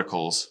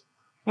 articles.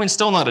 I mean,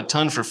 still not a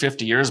ton for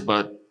 50 years,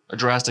 but a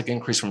drastic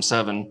increase from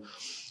 7.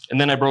 And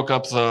then I broke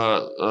up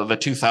the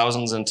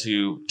 2000s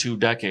into 2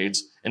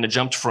 decades, and it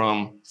jumped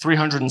from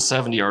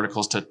 370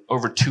 articles to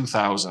over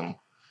 2,000.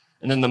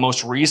 And then the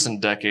most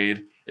recent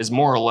decade is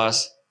more or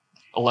less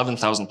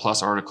 11,000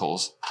 plus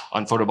articles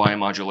on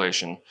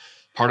photobiomodulation.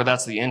 Part of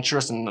that's the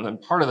interest, and then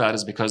part of that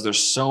is because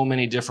there's so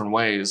many different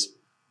ways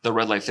that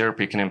red light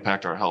therapy can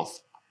impact our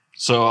health.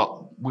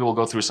 So we will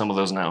go through some of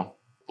those now.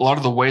 A lot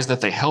of the ways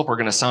that they help are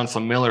going to sound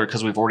familiar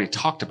because we've already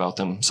talked about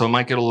them. So it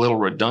might get a little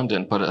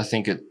redundant, but I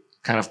think it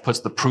kind of puts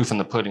the proof in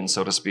the pudding,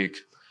 so to speak.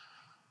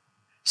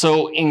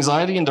 So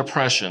anxiety and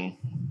depression,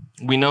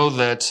 we know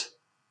that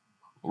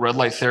red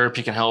light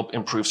therapy can help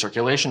improve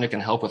circulation. It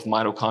can help with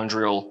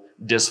mitochondrial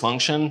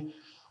dysfunction.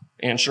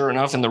 And sure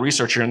enough, in the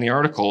research here in the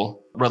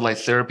article, red light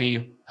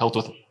therapy helped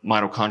with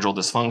mitochondrial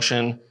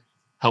dysfunction,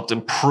 helped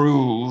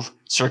improve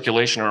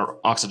circulation or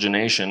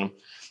oxygenation.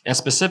 And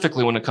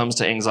specifically when it comes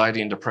to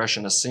anxiety and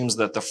depression, it seems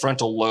that the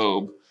frontal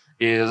lobe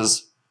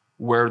is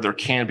where there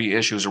can be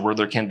issues or where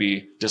there can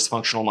be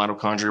dysfunctional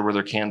mitochondria, where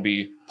there can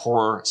be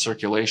poor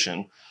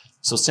circulation.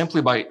 So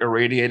simply by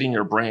irradiating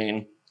your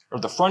brain or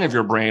the front of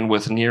your brain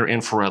with near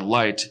infrared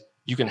light,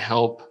 you can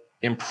help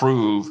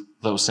improve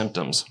those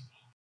symptoms.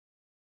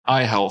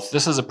 Eye health.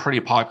 This is a pretty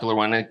popular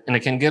one, and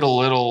it can get a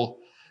little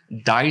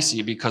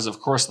dicey because,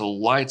 of course, the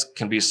lights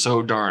can be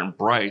so darn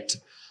bright.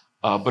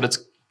 But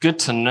it's good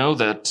to know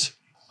that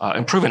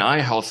improving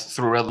eye health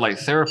through red light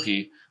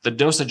therapy, the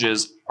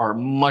dosages are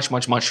much,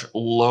 much, much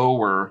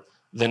lower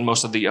than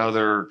most of the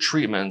other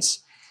treatments.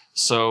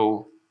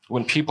 So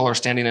when people are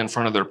standing in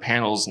front of their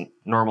panels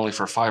normally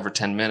for 5 or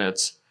 10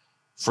 minutes,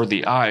 for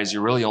the eyes,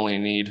 you really only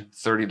need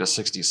 30 to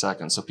 60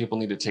 seconds. So people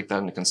need to take that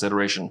into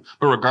consideration.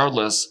 But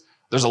regardless,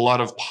 there's a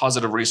lot of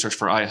positive research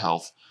for eye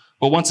health.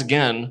 But once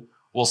again,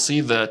 we'll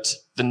see that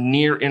the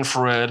near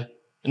infrared,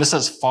 and this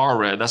says far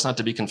red, that's not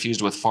to be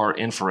confused with far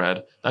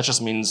infrared. That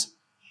just means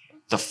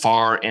the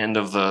far end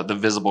of the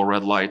visible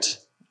red light.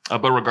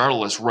 But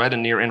regardless, red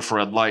and near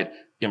infrared light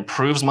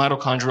improves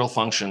mitochondrial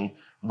function,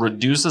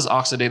 reduces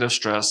oxidative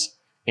stress,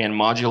 and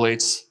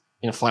modulates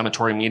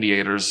inflammatory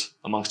mediators,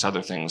 amongst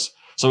other things.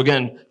 So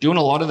again, doing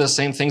a lot of the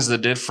same things that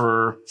it did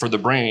for the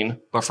brain,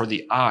 but for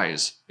the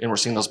eyes, and we're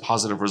seeing those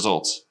positive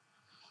results.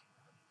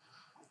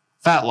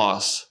 Fat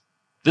loss.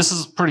 This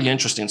is pretty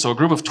interesting. So a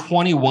group of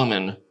 20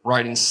 women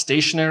riding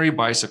stationary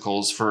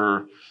bicycles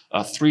for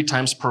 3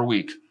 times per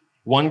week.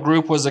 One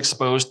group was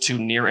exposed to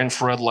near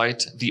infrared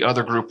light. The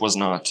other group was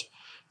not.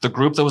 The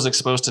group that was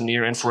exposed to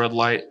near infrared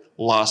light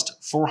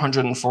lost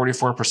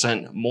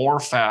 444% more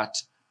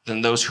fat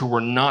than those who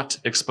were not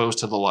exposed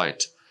to the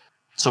light.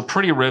 So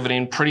pretty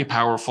riveting, pretty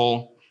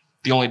powerful.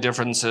 The only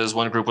difference is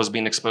one group was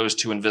being exposed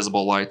to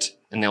invisible light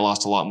and they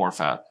lost a lot more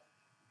fat.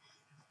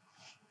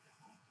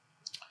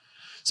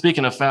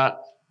 Speaking of fat,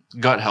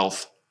 gut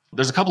health.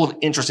 There's a couple of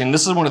interesting,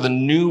 this is one of the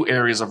new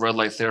areas of red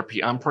light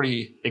therapy I'm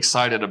pretty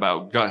excited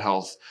about, gut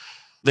health.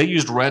 They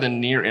used red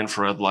and near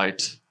infrared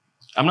light.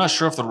 I'm not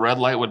sure if the red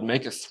light would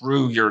make it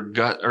through your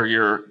gut or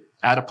your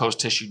adipose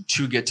tissue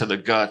to get to the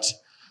gut,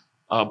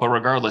 but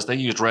regardless, they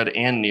used red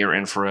and near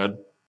infrared,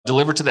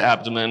 delivered to the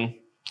abdomen,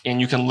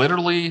 and you can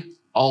literally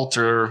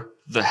alter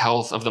the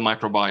health of the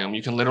microbiome.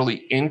 You can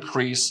literally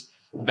increase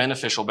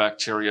beneficial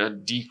bacteria,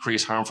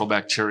 decrease harmful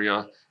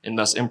bacteria, and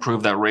thus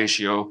improve that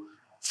ratio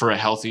for a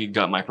healthy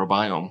gut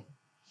microbiome.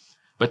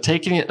 But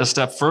taking it a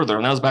step further,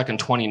 and that was back in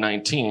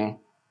 2019.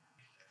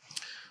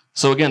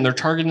 So again, they're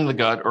targeting the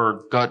gut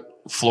or gut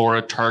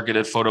flora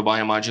targeted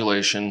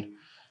photobiomodulation.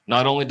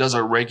 Not only does it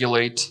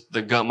regulate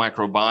the gut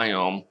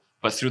microbiome,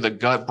 but through the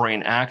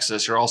gut-brain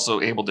axis, you're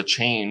also able to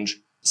change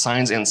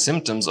signs and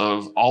symptoms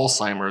of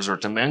Alzheimer's or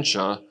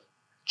dementia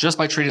just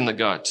by treating the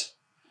gut,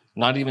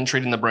 not even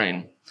treating the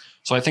brain.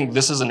 So I think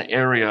this is an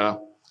area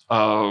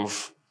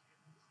of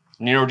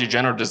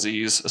neurodegenerative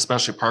disease,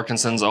 especially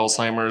Parkinson's,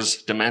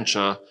 Alzheimer's,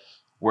 dementia,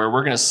 where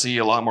we're going to see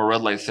a lot more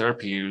red light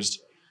therapy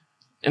used.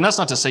 And that's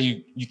not to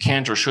say you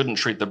can't or shouldn't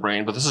treat the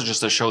brain, but this is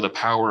just to show the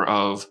power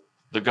of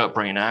the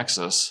gut-brain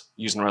axis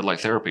using red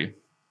light therapy.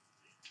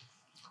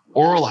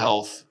 Oral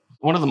health.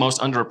 One of the most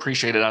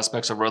underappreciated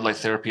aspects of red light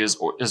therapy is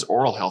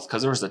oral health,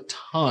 because there's a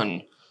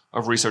ton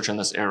of research in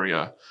this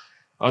area.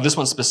 This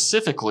one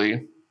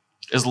specifically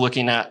is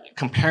looking at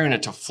comparing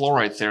it to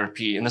fluoride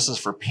therapy, and this is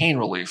for pain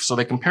relief. So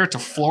they compare it to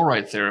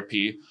fluoride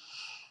therapy.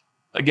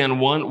 Again,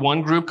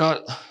 one group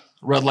got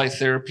red light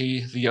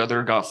therapy, the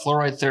other got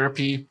fluoride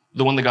therapy.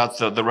 The one that got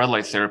the red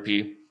light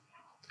therapy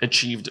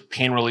achieved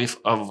pain relief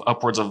of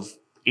upwards of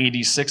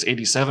 86,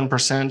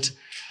 87%,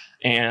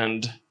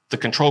 and the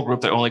control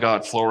group that only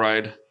got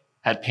fluoride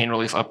had pain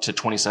relief up to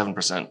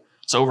 27%.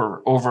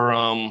 So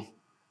over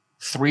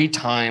 3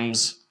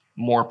 times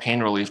more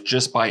pain relief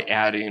just by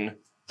adding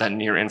that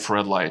near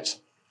infrared light.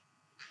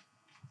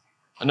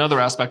 Another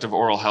aspect of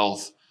oral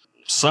health,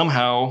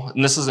 somehow,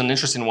 and this is an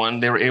interesting one,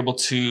 they were able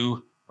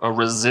to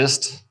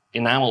resist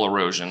enamel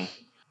erosion,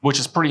 which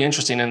is pretty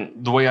interesting.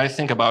 And the way I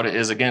think about it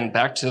is, again,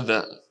 back to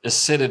the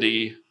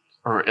acidity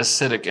or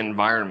acidic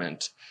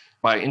environment.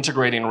 By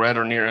integrating red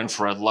or near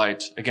infrared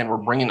light, again, we're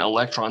bringing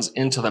electrons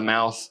into the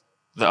mouth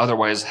that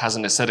otherwise has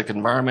an acidic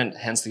environment,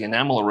 hence the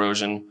enamel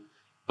erosion.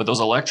 But those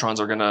electrons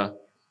are going to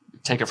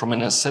take it from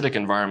an acidic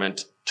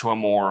environment to a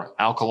more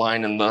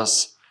alkaline and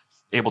thus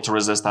able to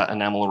resist that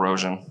enamel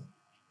erosion.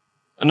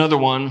 Another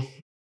one,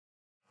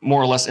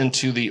 more or less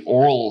into the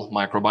oral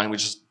microbiome. We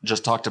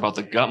just talked about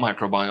the gut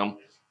microbiome,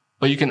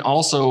 but you can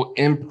also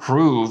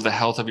improve the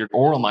health of your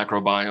oral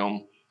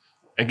microbiome.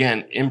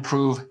 Again,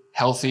 improve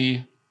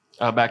healthy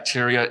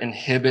bacteria,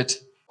 inhibit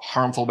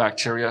harmful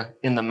bacteria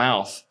in the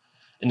mouth.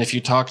 And if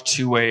you talk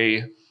to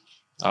a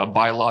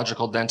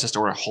biological dentist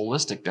or a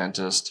holistic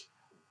dentist,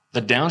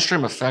 the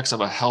downstream effects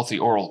of a healthy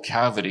oral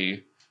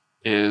cavity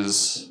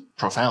is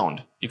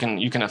profound. You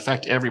can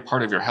affect every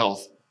part of your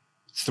health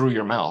through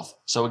your mouth.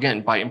 So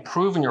again, by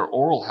improving your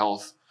oral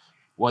health,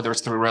 whether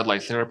it's through red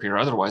light therapy or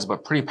otherwise,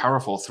 but pretty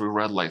powerful through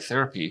red light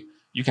therapy,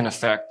 you can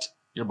affect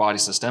your body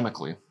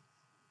systemically.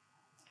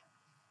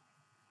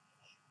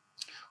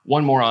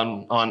 One more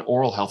on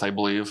oral health, I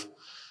believe.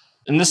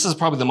 And this is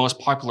probably the most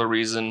popular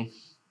reason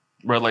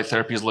red light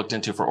therapy is looked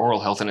into for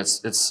oral health, and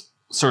it's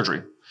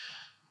surgery.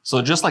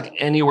 So just like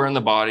anywhere in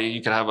the body,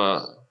 you could have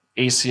a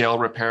ACL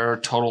repair,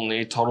 total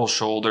knee, total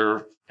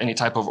shoulder, any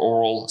type of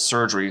oral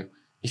surgery.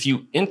 If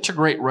you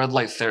integrate red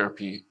light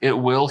therapy, it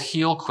will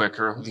heal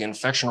quicker. The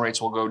infection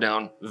rates will go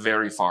down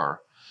very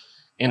far.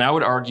 And I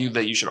would argue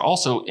that you should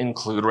also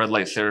include red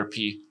light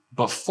therapy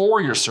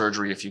before your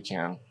surgery if you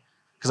can.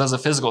 Because as a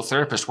physical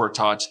therapist, we're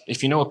taught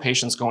if you know a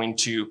patient's going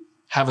to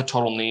have a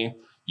total knee,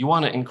 you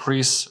want to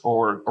increase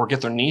or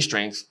get their knee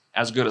strength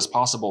as good as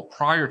possible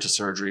prior to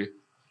surgery.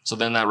 So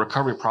then that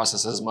recovery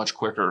process is much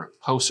quicker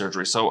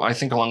post-surgery. So I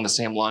think along the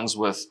same lines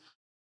with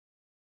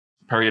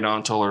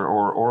periodontal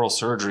or oral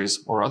surgeries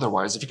or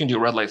otherwise, if you can do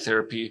red light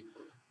therapy,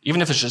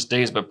 even if it's just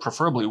days, but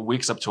preferably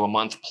weeks up to a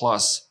month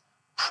plus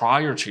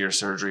prior to your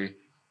surgery,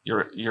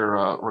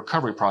 your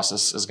recovery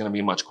process is going to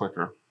be much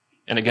quicker.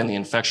 And again, the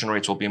infection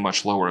rates will be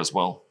much lower as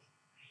well.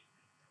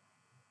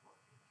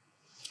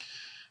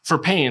 For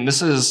pain,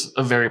 this is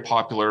a very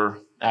popular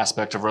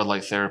aspect of red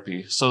light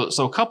therapy. So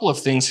a couple of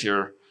things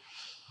here.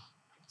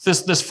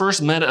 This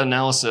first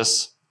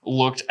meta-analysis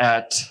looked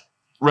at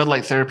red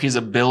light therapy's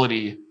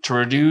ability to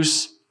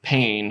reduce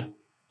pain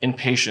in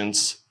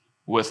patients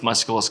with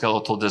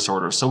musculoskeletal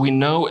disorders. So we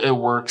know it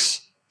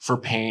works for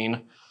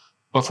pain,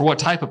 but for what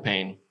type of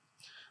pain?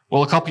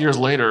 Well, a couple years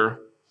later,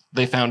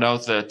 they found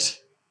out that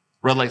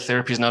red light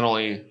therapies not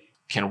only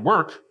can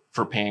work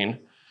for pain,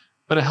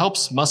 but it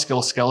helps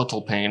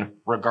musculoskeletal pain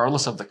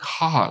regardless of the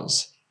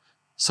cause.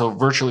 So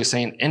virtually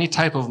saying any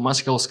type of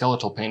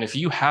musculoskeletal pain, if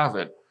you have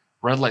it,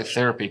 red light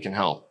therapy can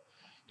help.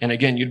 And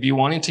again, you'd be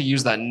wanting to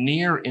use that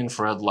near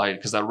infrared light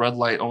because that red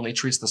light only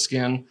treats the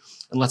skin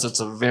unless it's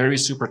a very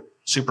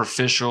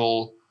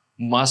superficial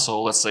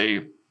muscle, let's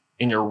say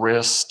in your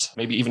wrist,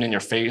 maybe even in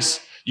your face.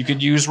 You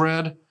could use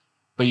red,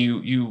 but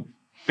you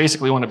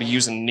basically want to be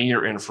using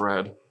near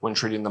infrared when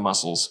treating the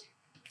muscles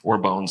or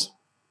bones.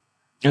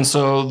 And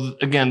so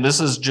again, this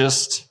is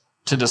just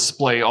to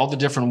display all the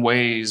different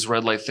ways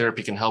red light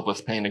therapy can help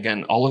with pain.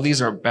 Again, all of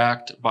these are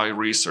backed by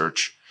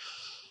research.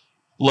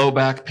 Low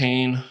back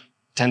pain,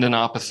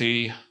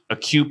 tendinopathy,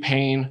 acute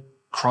pain,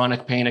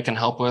 chronic pain it can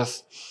help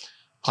with,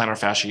 plantar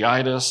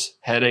fasciitis,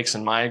 headaches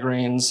and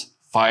migraines,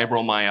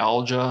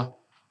 fibromyalgia,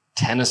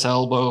 tennis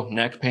elbow,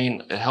 neck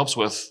pain. It helps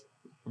with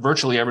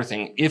virtually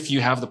everything if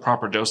you have the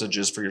proper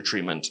dosages for your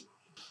treatment.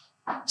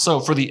 So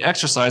for the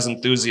exercise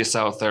enthusiasts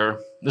out there,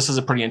 this is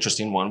a pretty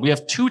interesting one. We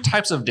have two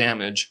types of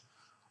damage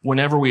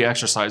whenever we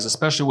exercise,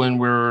 especially when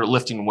we're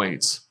lifting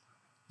weights.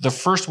 The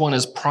first one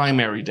is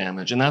primary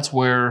damage, and that's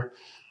where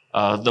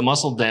the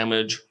muscle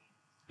damage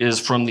is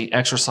from the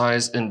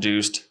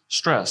exercise-induced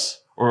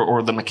stress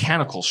or the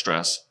mechanical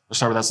stress.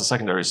 Sorry, that's the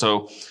secondary.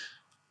 So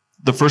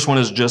the first one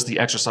is just the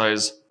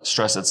exercise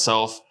stress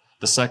itself.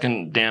 The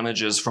second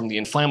damage is from the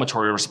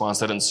inflammatory response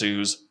that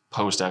ensues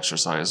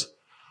post-exercise.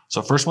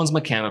 So first one's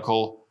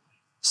mechanical.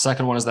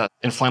 Second one is that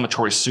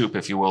inflammatory soup,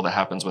 if you will, that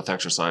happens with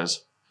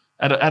exercise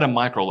at a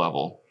micro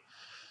level.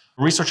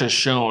 Research has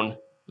shown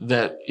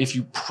that if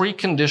you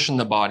precondition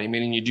the body,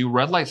 meaning you do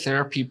red light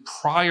therapy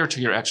prior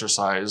to your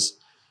exercise,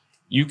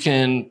 you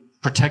can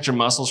protect your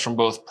muscles from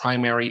both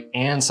primary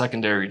and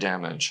secondary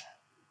damage.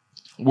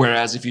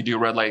 Whereas if you do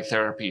red light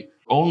therapy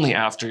only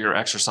after your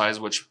exercise,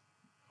 which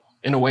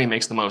in a way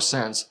makes the most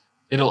sense,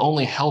 it'll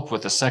only help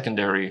with the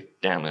secondary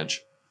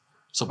damage.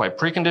 So by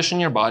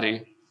preconditioning your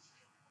body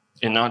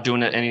and not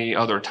doing it any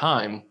other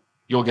time,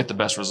 you'll get the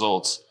best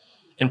results.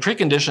 And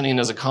preconditioning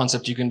is a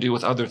concept you can do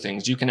with other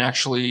things. You can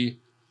actually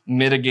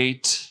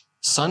mitigate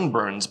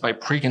sunburns by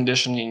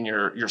preconditioning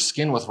your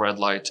skin with red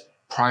light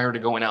prior to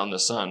going out in the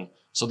sun.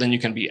 So then you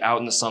can be out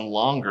in the sun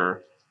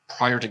longer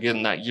prior to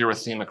getting that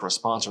erythemic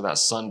response or that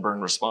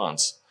sunburn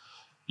response.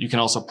 You can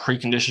also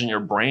precondition your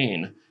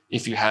brain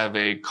if you have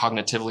a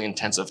cognitively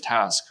intensive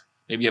task.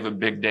 Maybe you have a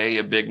big day,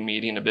 a big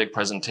meeting, a big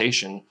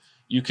presentation.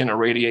 You can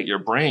irradiate your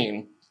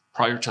brain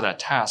prior to that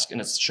task, and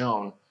it's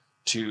shown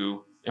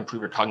to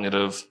improve your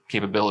cognitive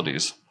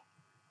capabilities.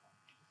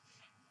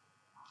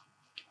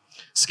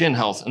 Skin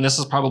health, and this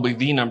is probably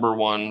the number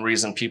one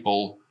reason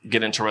people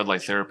get into red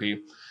light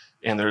therapy,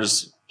 and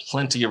there's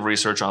plenty of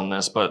research on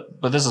this, but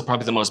this is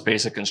probably the most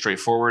basic and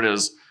straightforward,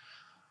 is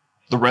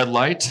the red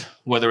light,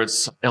 whether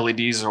it's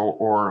LEDs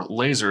or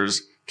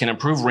lasers, can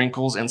improve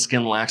wrinkles and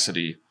skin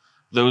laxity.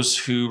 Those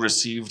who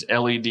received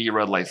LED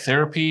red light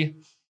therapy,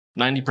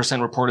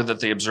 90% reported that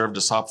they observed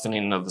a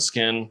softening of the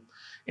skin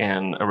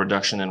and a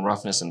reduction in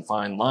roughness and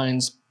fine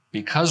lines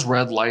because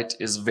red light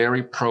is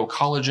very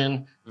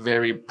pro-collagen,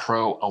 very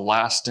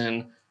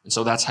pro-elastin, and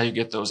so that's how you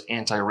get those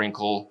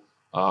anti-wrinkle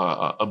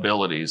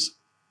abilities.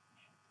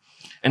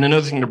 And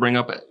another thing to bring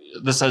up,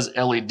 this says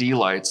LED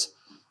lights.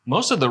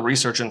 Most of the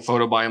research in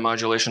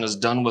photobiomodulation is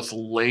done with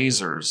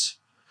lasers.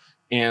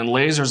 And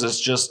lasers is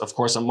just, of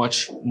course, a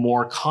much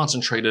more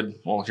concentrated,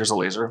 well, here's a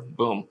laser,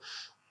 boom.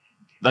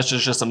 That's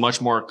just a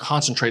much more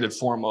concentrated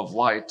form of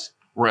light,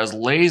 whereas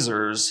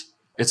lasers,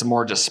 it's a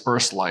more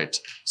dispersed light.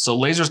 So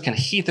lasers can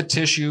heat the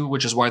tissue,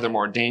 which is why they're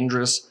more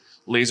dangerous.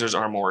 Lasers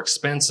are more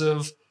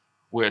expensive,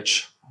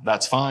 which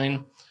that's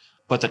fine.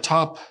 But the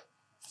top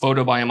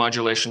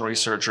photobiomodulation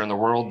researcher in the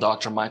world,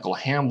 Dr. Michael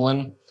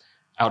Hamblin,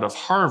 out of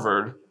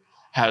Harvard,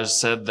 has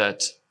said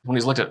that when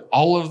he's looked at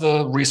all of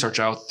the research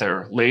out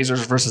there,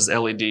 lasers versus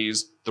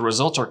LEDs, the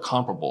results are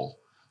comparable.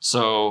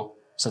 So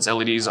since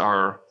LEDs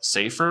are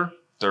safer,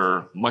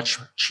 they're much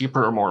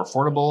cheaper or more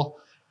affordable,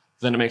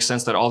 then it makes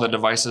sense that all the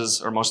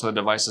devices or most of the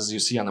devices you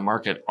see on the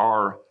market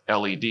are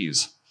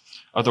LEDs.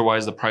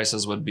 Otherwise, the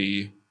prices would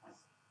be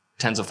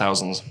tens of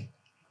thousands.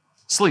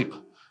 Sleep.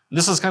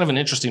 This is kind of an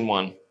interesting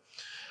one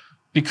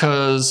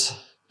because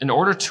in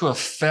order to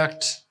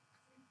affect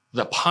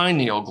the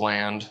pineal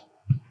gland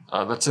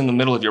that's in the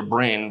middle of your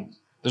brain,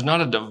 there's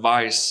not a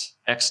device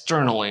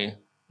externally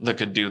that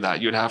could do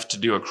that. You'd have to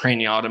do a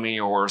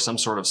craniotomy or some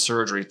sort of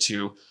surgery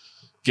to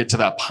get to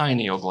that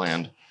pineal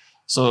gland.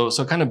 So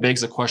it kind of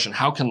begs the question,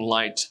 how can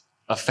light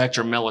affect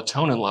your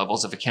melatonin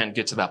levels if it can't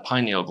get to that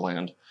pineal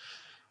gland?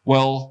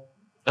 Well,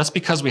 that's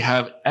because we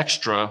have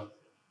extra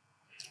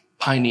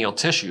pineal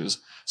tissues.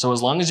 So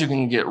as long as you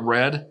can get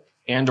red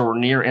and or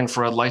near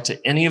infrared light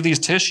to any of these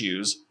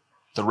tissues,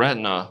 the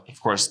retina,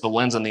 of course, the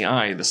lens in the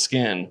eye, the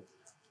skin,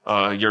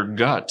 your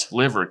gut,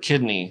 liver,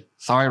 kidney,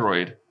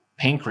 thyroid,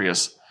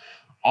 pancreas,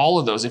 all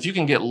of those, if you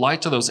can get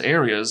light to those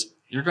areas,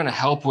 you're going to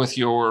help with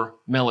your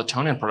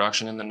melatonin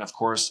production and then, of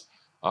course,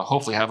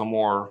 hopefully have a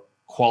more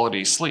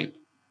quality sleep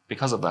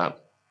because of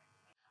that.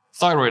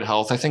 Thyroid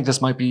health, I think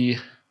this might be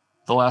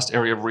the last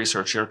area of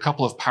research here. A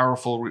couple of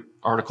powerful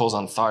articles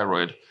on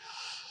thyroid.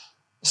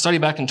 A study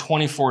back in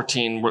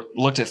 2014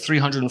 looked at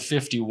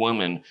 350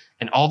 women,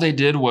 and all they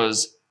did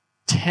was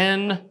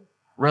 10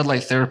 red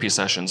light therapy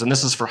sessions, and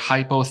this is for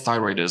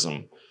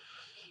hypothyroidism.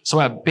 So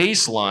at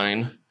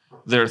baseline,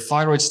 their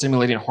thyroid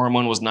stimulating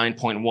hormone was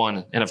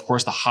 9.1, and of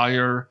course, the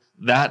higher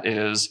that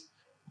is,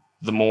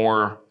 the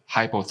more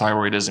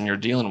hypothyroidism you're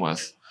dealing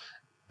with.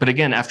 But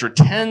again, after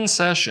 10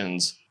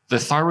 sessions, the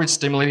thyroid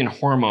stimulating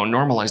hormone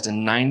normalized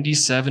in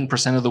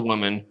 97% of the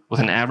women with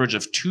an average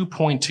of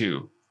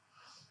 2.2.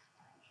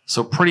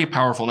 So pretty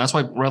powerful. And that's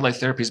why red light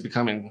therapy is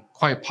becoming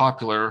quite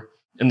popular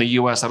in the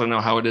US. I don't know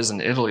how it is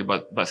in Italy,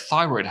 but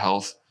thyroid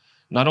health,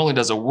 not only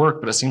does it work,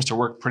 but it seems to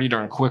work pretty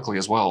darn quickly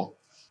as well.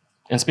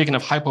 And speaking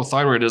of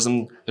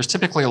hypothyroidism, there's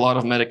typically a lot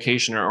of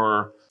medication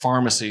or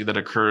pharmacy that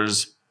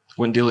occurs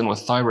when dealing with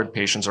thyroid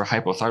patients or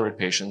hypothyroid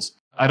patients.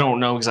 I don't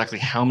know exactly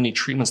how many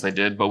treatments they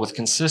did, but with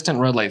consistent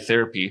red light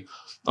therapy,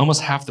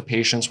 almost half the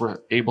patients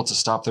were able to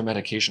stop their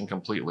medication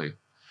completely.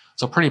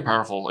 So pretty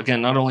powerful.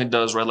 Again, not only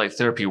does red light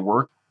therapy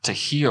work to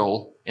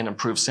heal and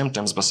improve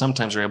symptoms, but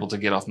sometimes you're able to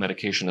get off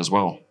medication as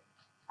well.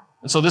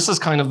 And so this is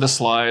kind of the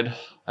slide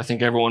I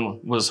think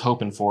everyone was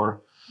hoping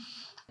for.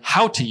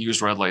 How to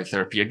use red light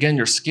therapy. Again,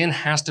 your skin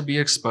has to be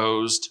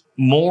exposed.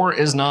 More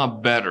is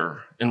not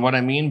better. And what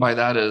I mean by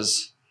that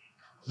is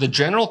the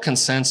general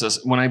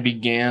consensus when I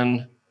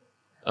began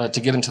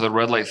to get into the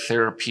red light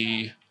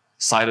therapy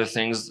side of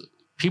things,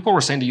 people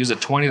were saying to use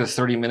it 20 to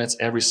 30 minutes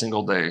every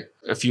single day.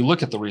 If you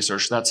look at the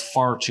research, that's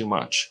far too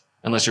much,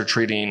 unless you're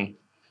treating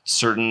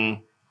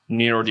certain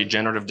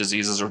neurodegenerative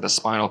diseases or the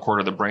spinal cord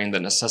or the brain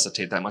that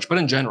necessitate that much. But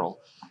in general,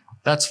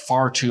 that's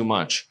far too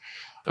much.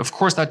 Of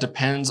course, that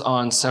depends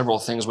on several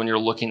things when you're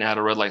looking at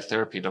a red light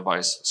therapy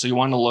device. So you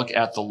want to look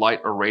at the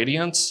light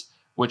irradiance,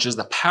 which is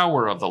the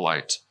power of the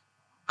light.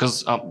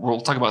 Because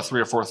we'll talk about 3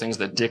 or 4 things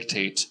that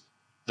dictate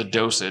the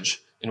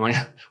dosage. And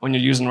when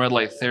you're using red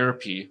light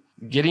therapy,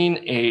 getting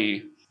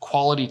a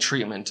quality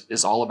treatment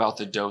is all about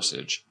the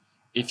dosage.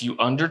 If you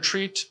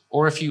undertreat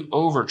or if you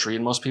overtreat,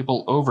 and most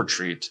people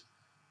overtreat,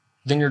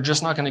 then you're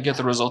just not going to get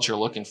the results you're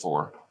looking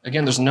for.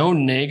 Again, there's no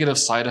negative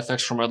side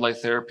effects from red light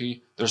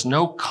therapy. There's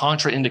no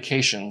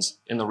contraindications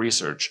in the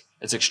research.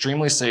 It's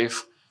extremely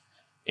safe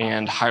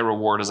and high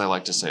reward, as I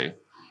like to say.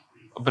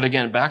 But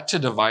again, back to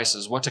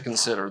devices, what to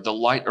consider. The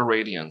light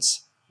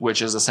irradiance,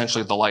 which is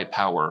essentially the light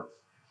power.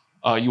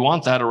 You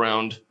want that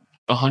around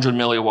 100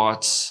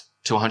 milliwatts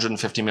to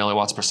 150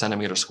 milliwatts per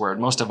centimeter squared.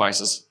 Most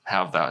devices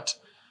have that.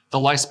 The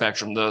light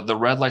spectrum, the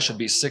red light should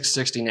be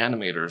 660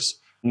 nanometers.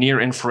 Near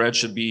infrared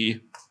should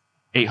be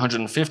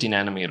 850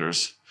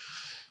 nanometers.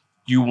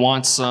 You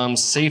want some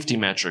safety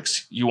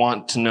metrics. You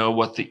want to know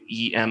what the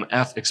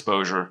EMF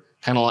exposure,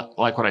 kind of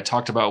like what I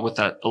talked about with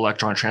that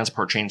electron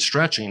transport chain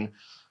stretching.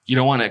 You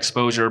don't want to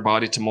expose your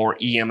body to more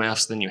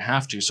EMFs than you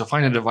have to. So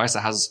find a device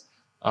that has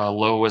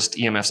lowest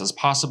EMFs as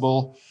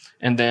possible,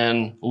 and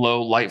then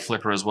low light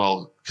flicker as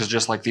well. Because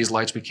just like these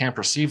lights, we can't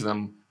perceive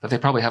them, but they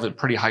probably have a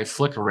pretty high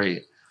flicker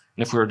rate.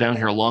 And if we were down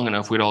here long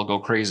enough, we'd all go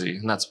crazy.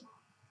 And that's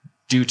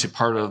due to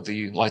part of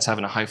the lights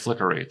having a high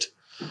flicker rate.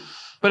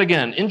 But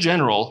again, in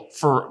general,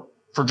 for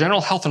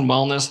general health and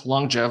wellness,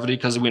 longevity,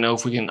 because we know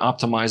if we can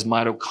optimize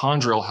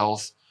mitochondrial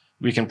health,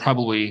 we can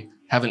probably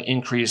have an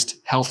increased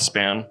health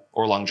span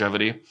or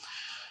longevity.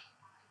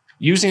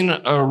 Using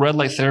a red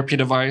light therapy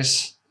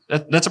device,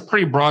 that's a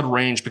pretty broad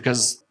range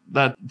because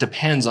that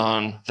depends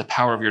on the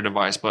power of your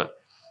device. But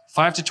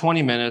 5 to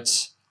 20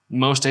 minutes,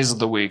 most days of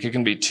the week. It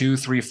can be 2,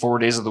 3, 4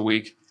 days of the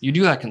week. You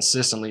do that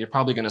consistently, you're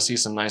probably going to see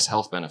some nice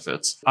health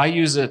benefits. I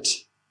use it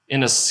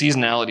in a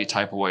seasonality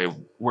type of way,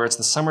 where it's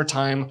the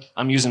summertime,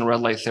 I'm using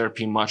red light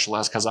therapy much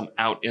less because I'm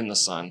out in the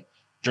sun.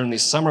 During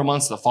these summer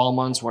months, the fall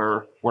months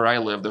where I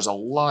live, there's a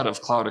lot of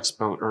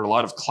a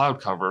lot of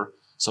cloud cover,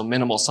 so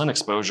minimal sun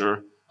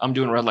exposure. I'm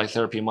doing red light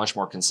therapy much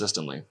more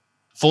consistently.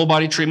 Full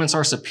body treatments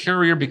are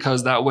superior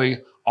because that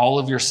way all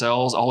of your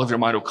cells, all of your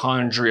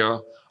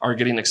mitochondria are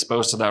getting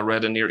exposed to that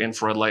red and near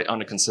infrared light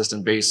on a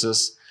consistent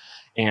basis.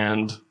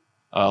 And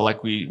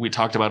like we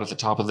talked about at the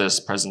top of this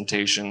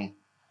presentation,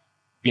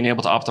 being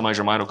able to optimize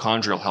your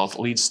mitochondrial health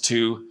leads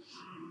to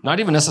not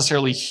even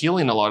necessarily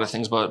healing a lot of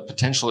things, but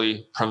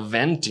potentially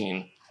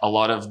preventing a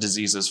lot of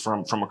diseases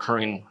from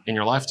occurring in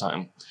your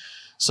lifetime.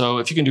 So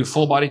if you can do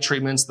full body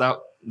treatments,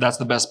 that's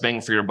the best bang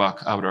for your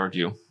buck, I would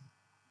argue.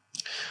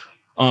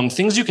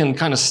 Things you can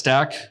kind of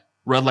stack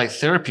red light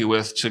therapy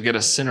with to get a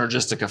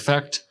synergistic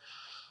effect.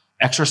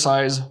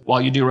 Exercise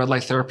while you do red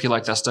light therapy,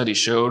 like that study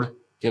showed,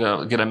 get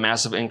a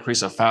massive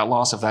increase of fat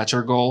loss if that's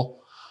your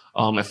goal.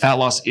 If fat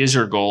loss is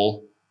your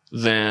goal,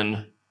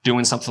 then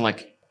doing something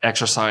like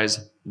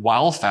exercise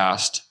while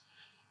fast,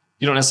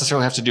 you don't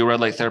necessarily have to do red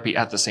light therapy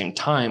at the same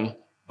time,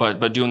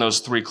 but doing those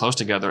three close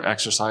together,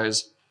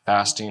 exercise,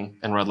 fasting,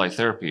 and red light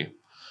therapy.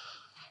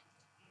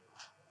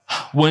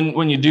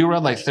 When you do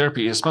red light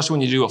therapy, especially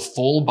when you do a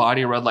full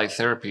body red light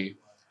therapy,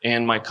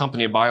 and my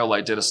company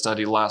BioLight did a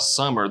study last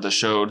summer that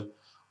showed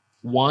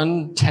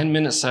one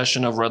 10-minute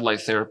session of red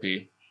light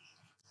therapy,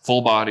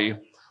 full body,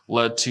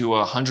 led to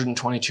a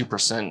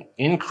 122%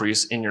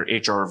 increase in your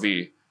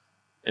HRV.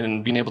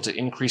 And being able to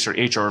increase your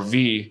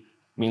HRV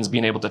means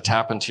being able to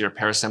tap into your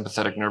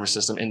parasympathetic nervous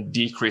system and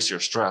decrease your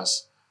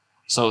stress.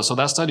 So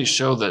that study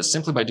showed that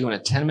simply by doing a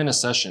 10-minute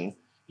session,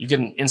 you get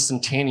an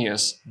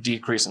instantaneous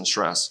decrease in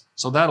stress.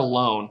 So that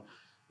alone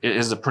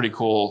is a pretty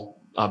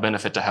cool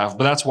benefit to have.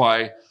 But that's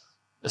why,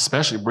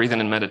 especially breathing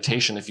and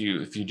meditation, if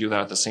you do that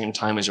at the same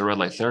time as your red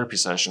light therapy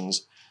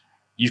sessions,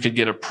 you could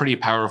get a pretty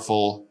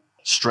powerful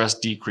stress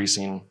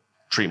decreasing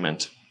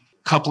treatment.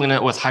 Coupling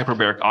it with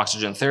hyperbaric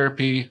oxygen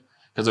therapy,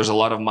 because there's a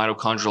lot of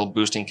mitochondrial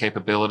boosting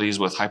capabilities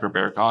with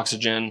hyperbaric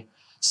oxygen.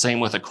 Same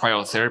with a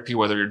cryotherapy,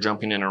 whether you're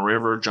jumping in a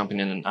river, jumping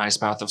in an ice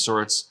bath of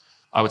sorts.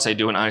 I would say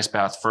do an ice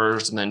bath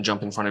first and then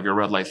jump in front of your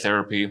red light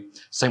therapy.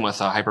 Same with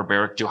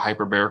hyperbaric, do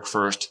hyperbaric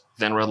first,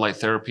 then red light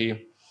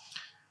therapy.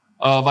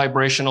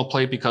 Vibrational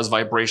plate, because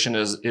vibration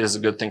is a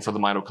good thing for the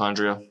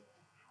mitochondria.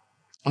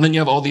 And then you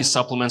have all these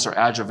supplements or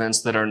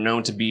adjuvants that are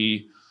known to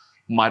be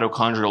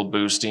mitochondrial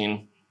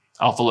boosting: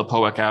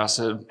 alpha-lipoic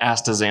acid,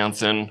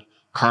 astaxanthin,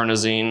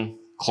 carnosine,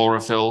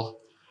 chlorophyll,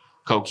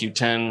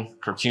 CoQ10,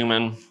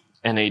 curcumin,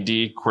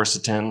 NAD,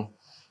 quercetin,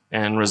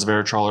 and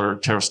resveratrol or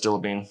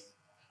terostilbene.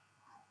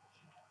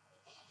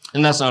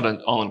 And that's not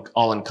an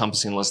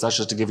all-encompassing list. That's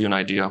just to give you an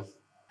idea.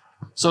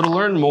 So to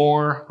learn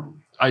more,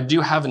 I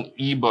do have an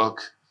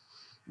ebook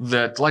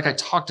that, like I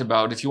talked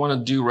about, if you want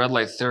to do red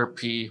light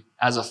therapy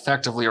as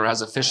effectively or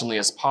as efficiently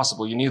as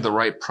possible, you need the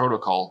right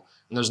protocol.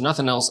 And there's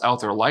nothing else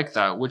out there like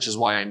that, which is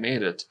why I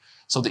made it.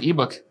 So the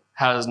ebook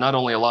has not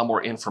only a lot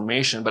more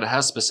information, but it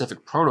has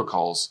specific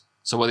protocols.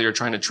 So whether you're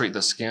trying to treat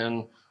the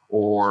skin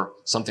or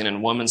something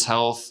in women's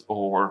health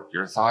or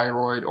your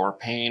thyroid or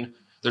pain,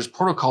 there's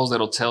protocols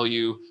that'll tell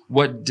you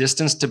what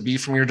distance to be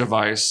from your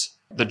device,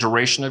 the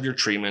duration of your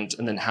treatment,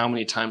 and then how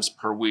many times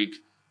per week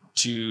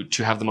to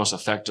have the most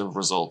effective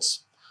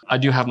results. I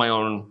do have my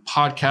own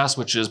podcast,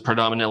 which is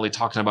predominantly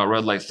talking about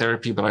red light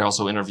therapy, but I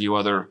also interview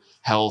other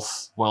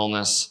health,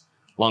 wellness,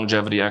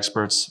 longevity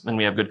experts, and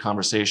we have good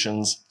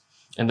conversations.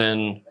 And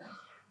then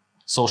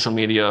social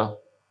media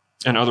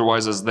and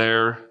otherwise is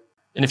there.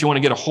 And if you want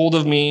to get a hold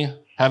of me,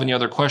 have any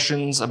other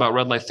questions about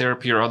red light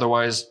therapy or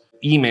otherwise,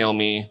 email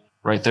me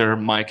right there,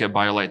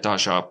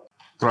 mike@biolight.shop.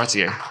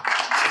 Grazie.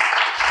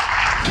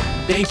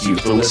 Thank you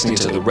for listening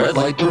to the Red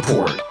Light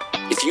Report.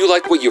 If you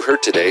like what you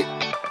heard today,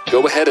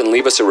 go ahead and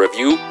leave us a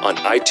review on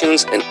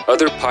iTunes and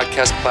other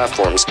podcast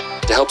platforms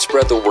to help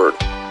spread the word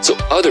so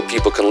other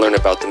people can learn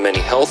about the many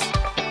health,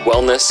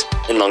 wellness,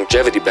 and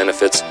longevity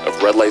benefits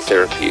of red light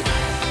therapy.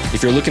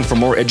 If you're looking for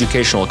more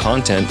educational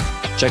content,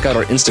 check out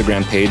our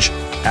Instagram page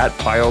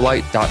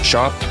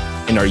 @biolight.shop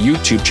and our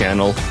YouTube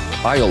channel,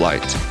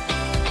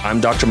 BioLight. I'm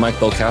Dr. Mike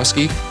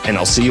Belkowski, and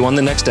I'll see you on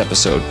the next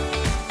episode.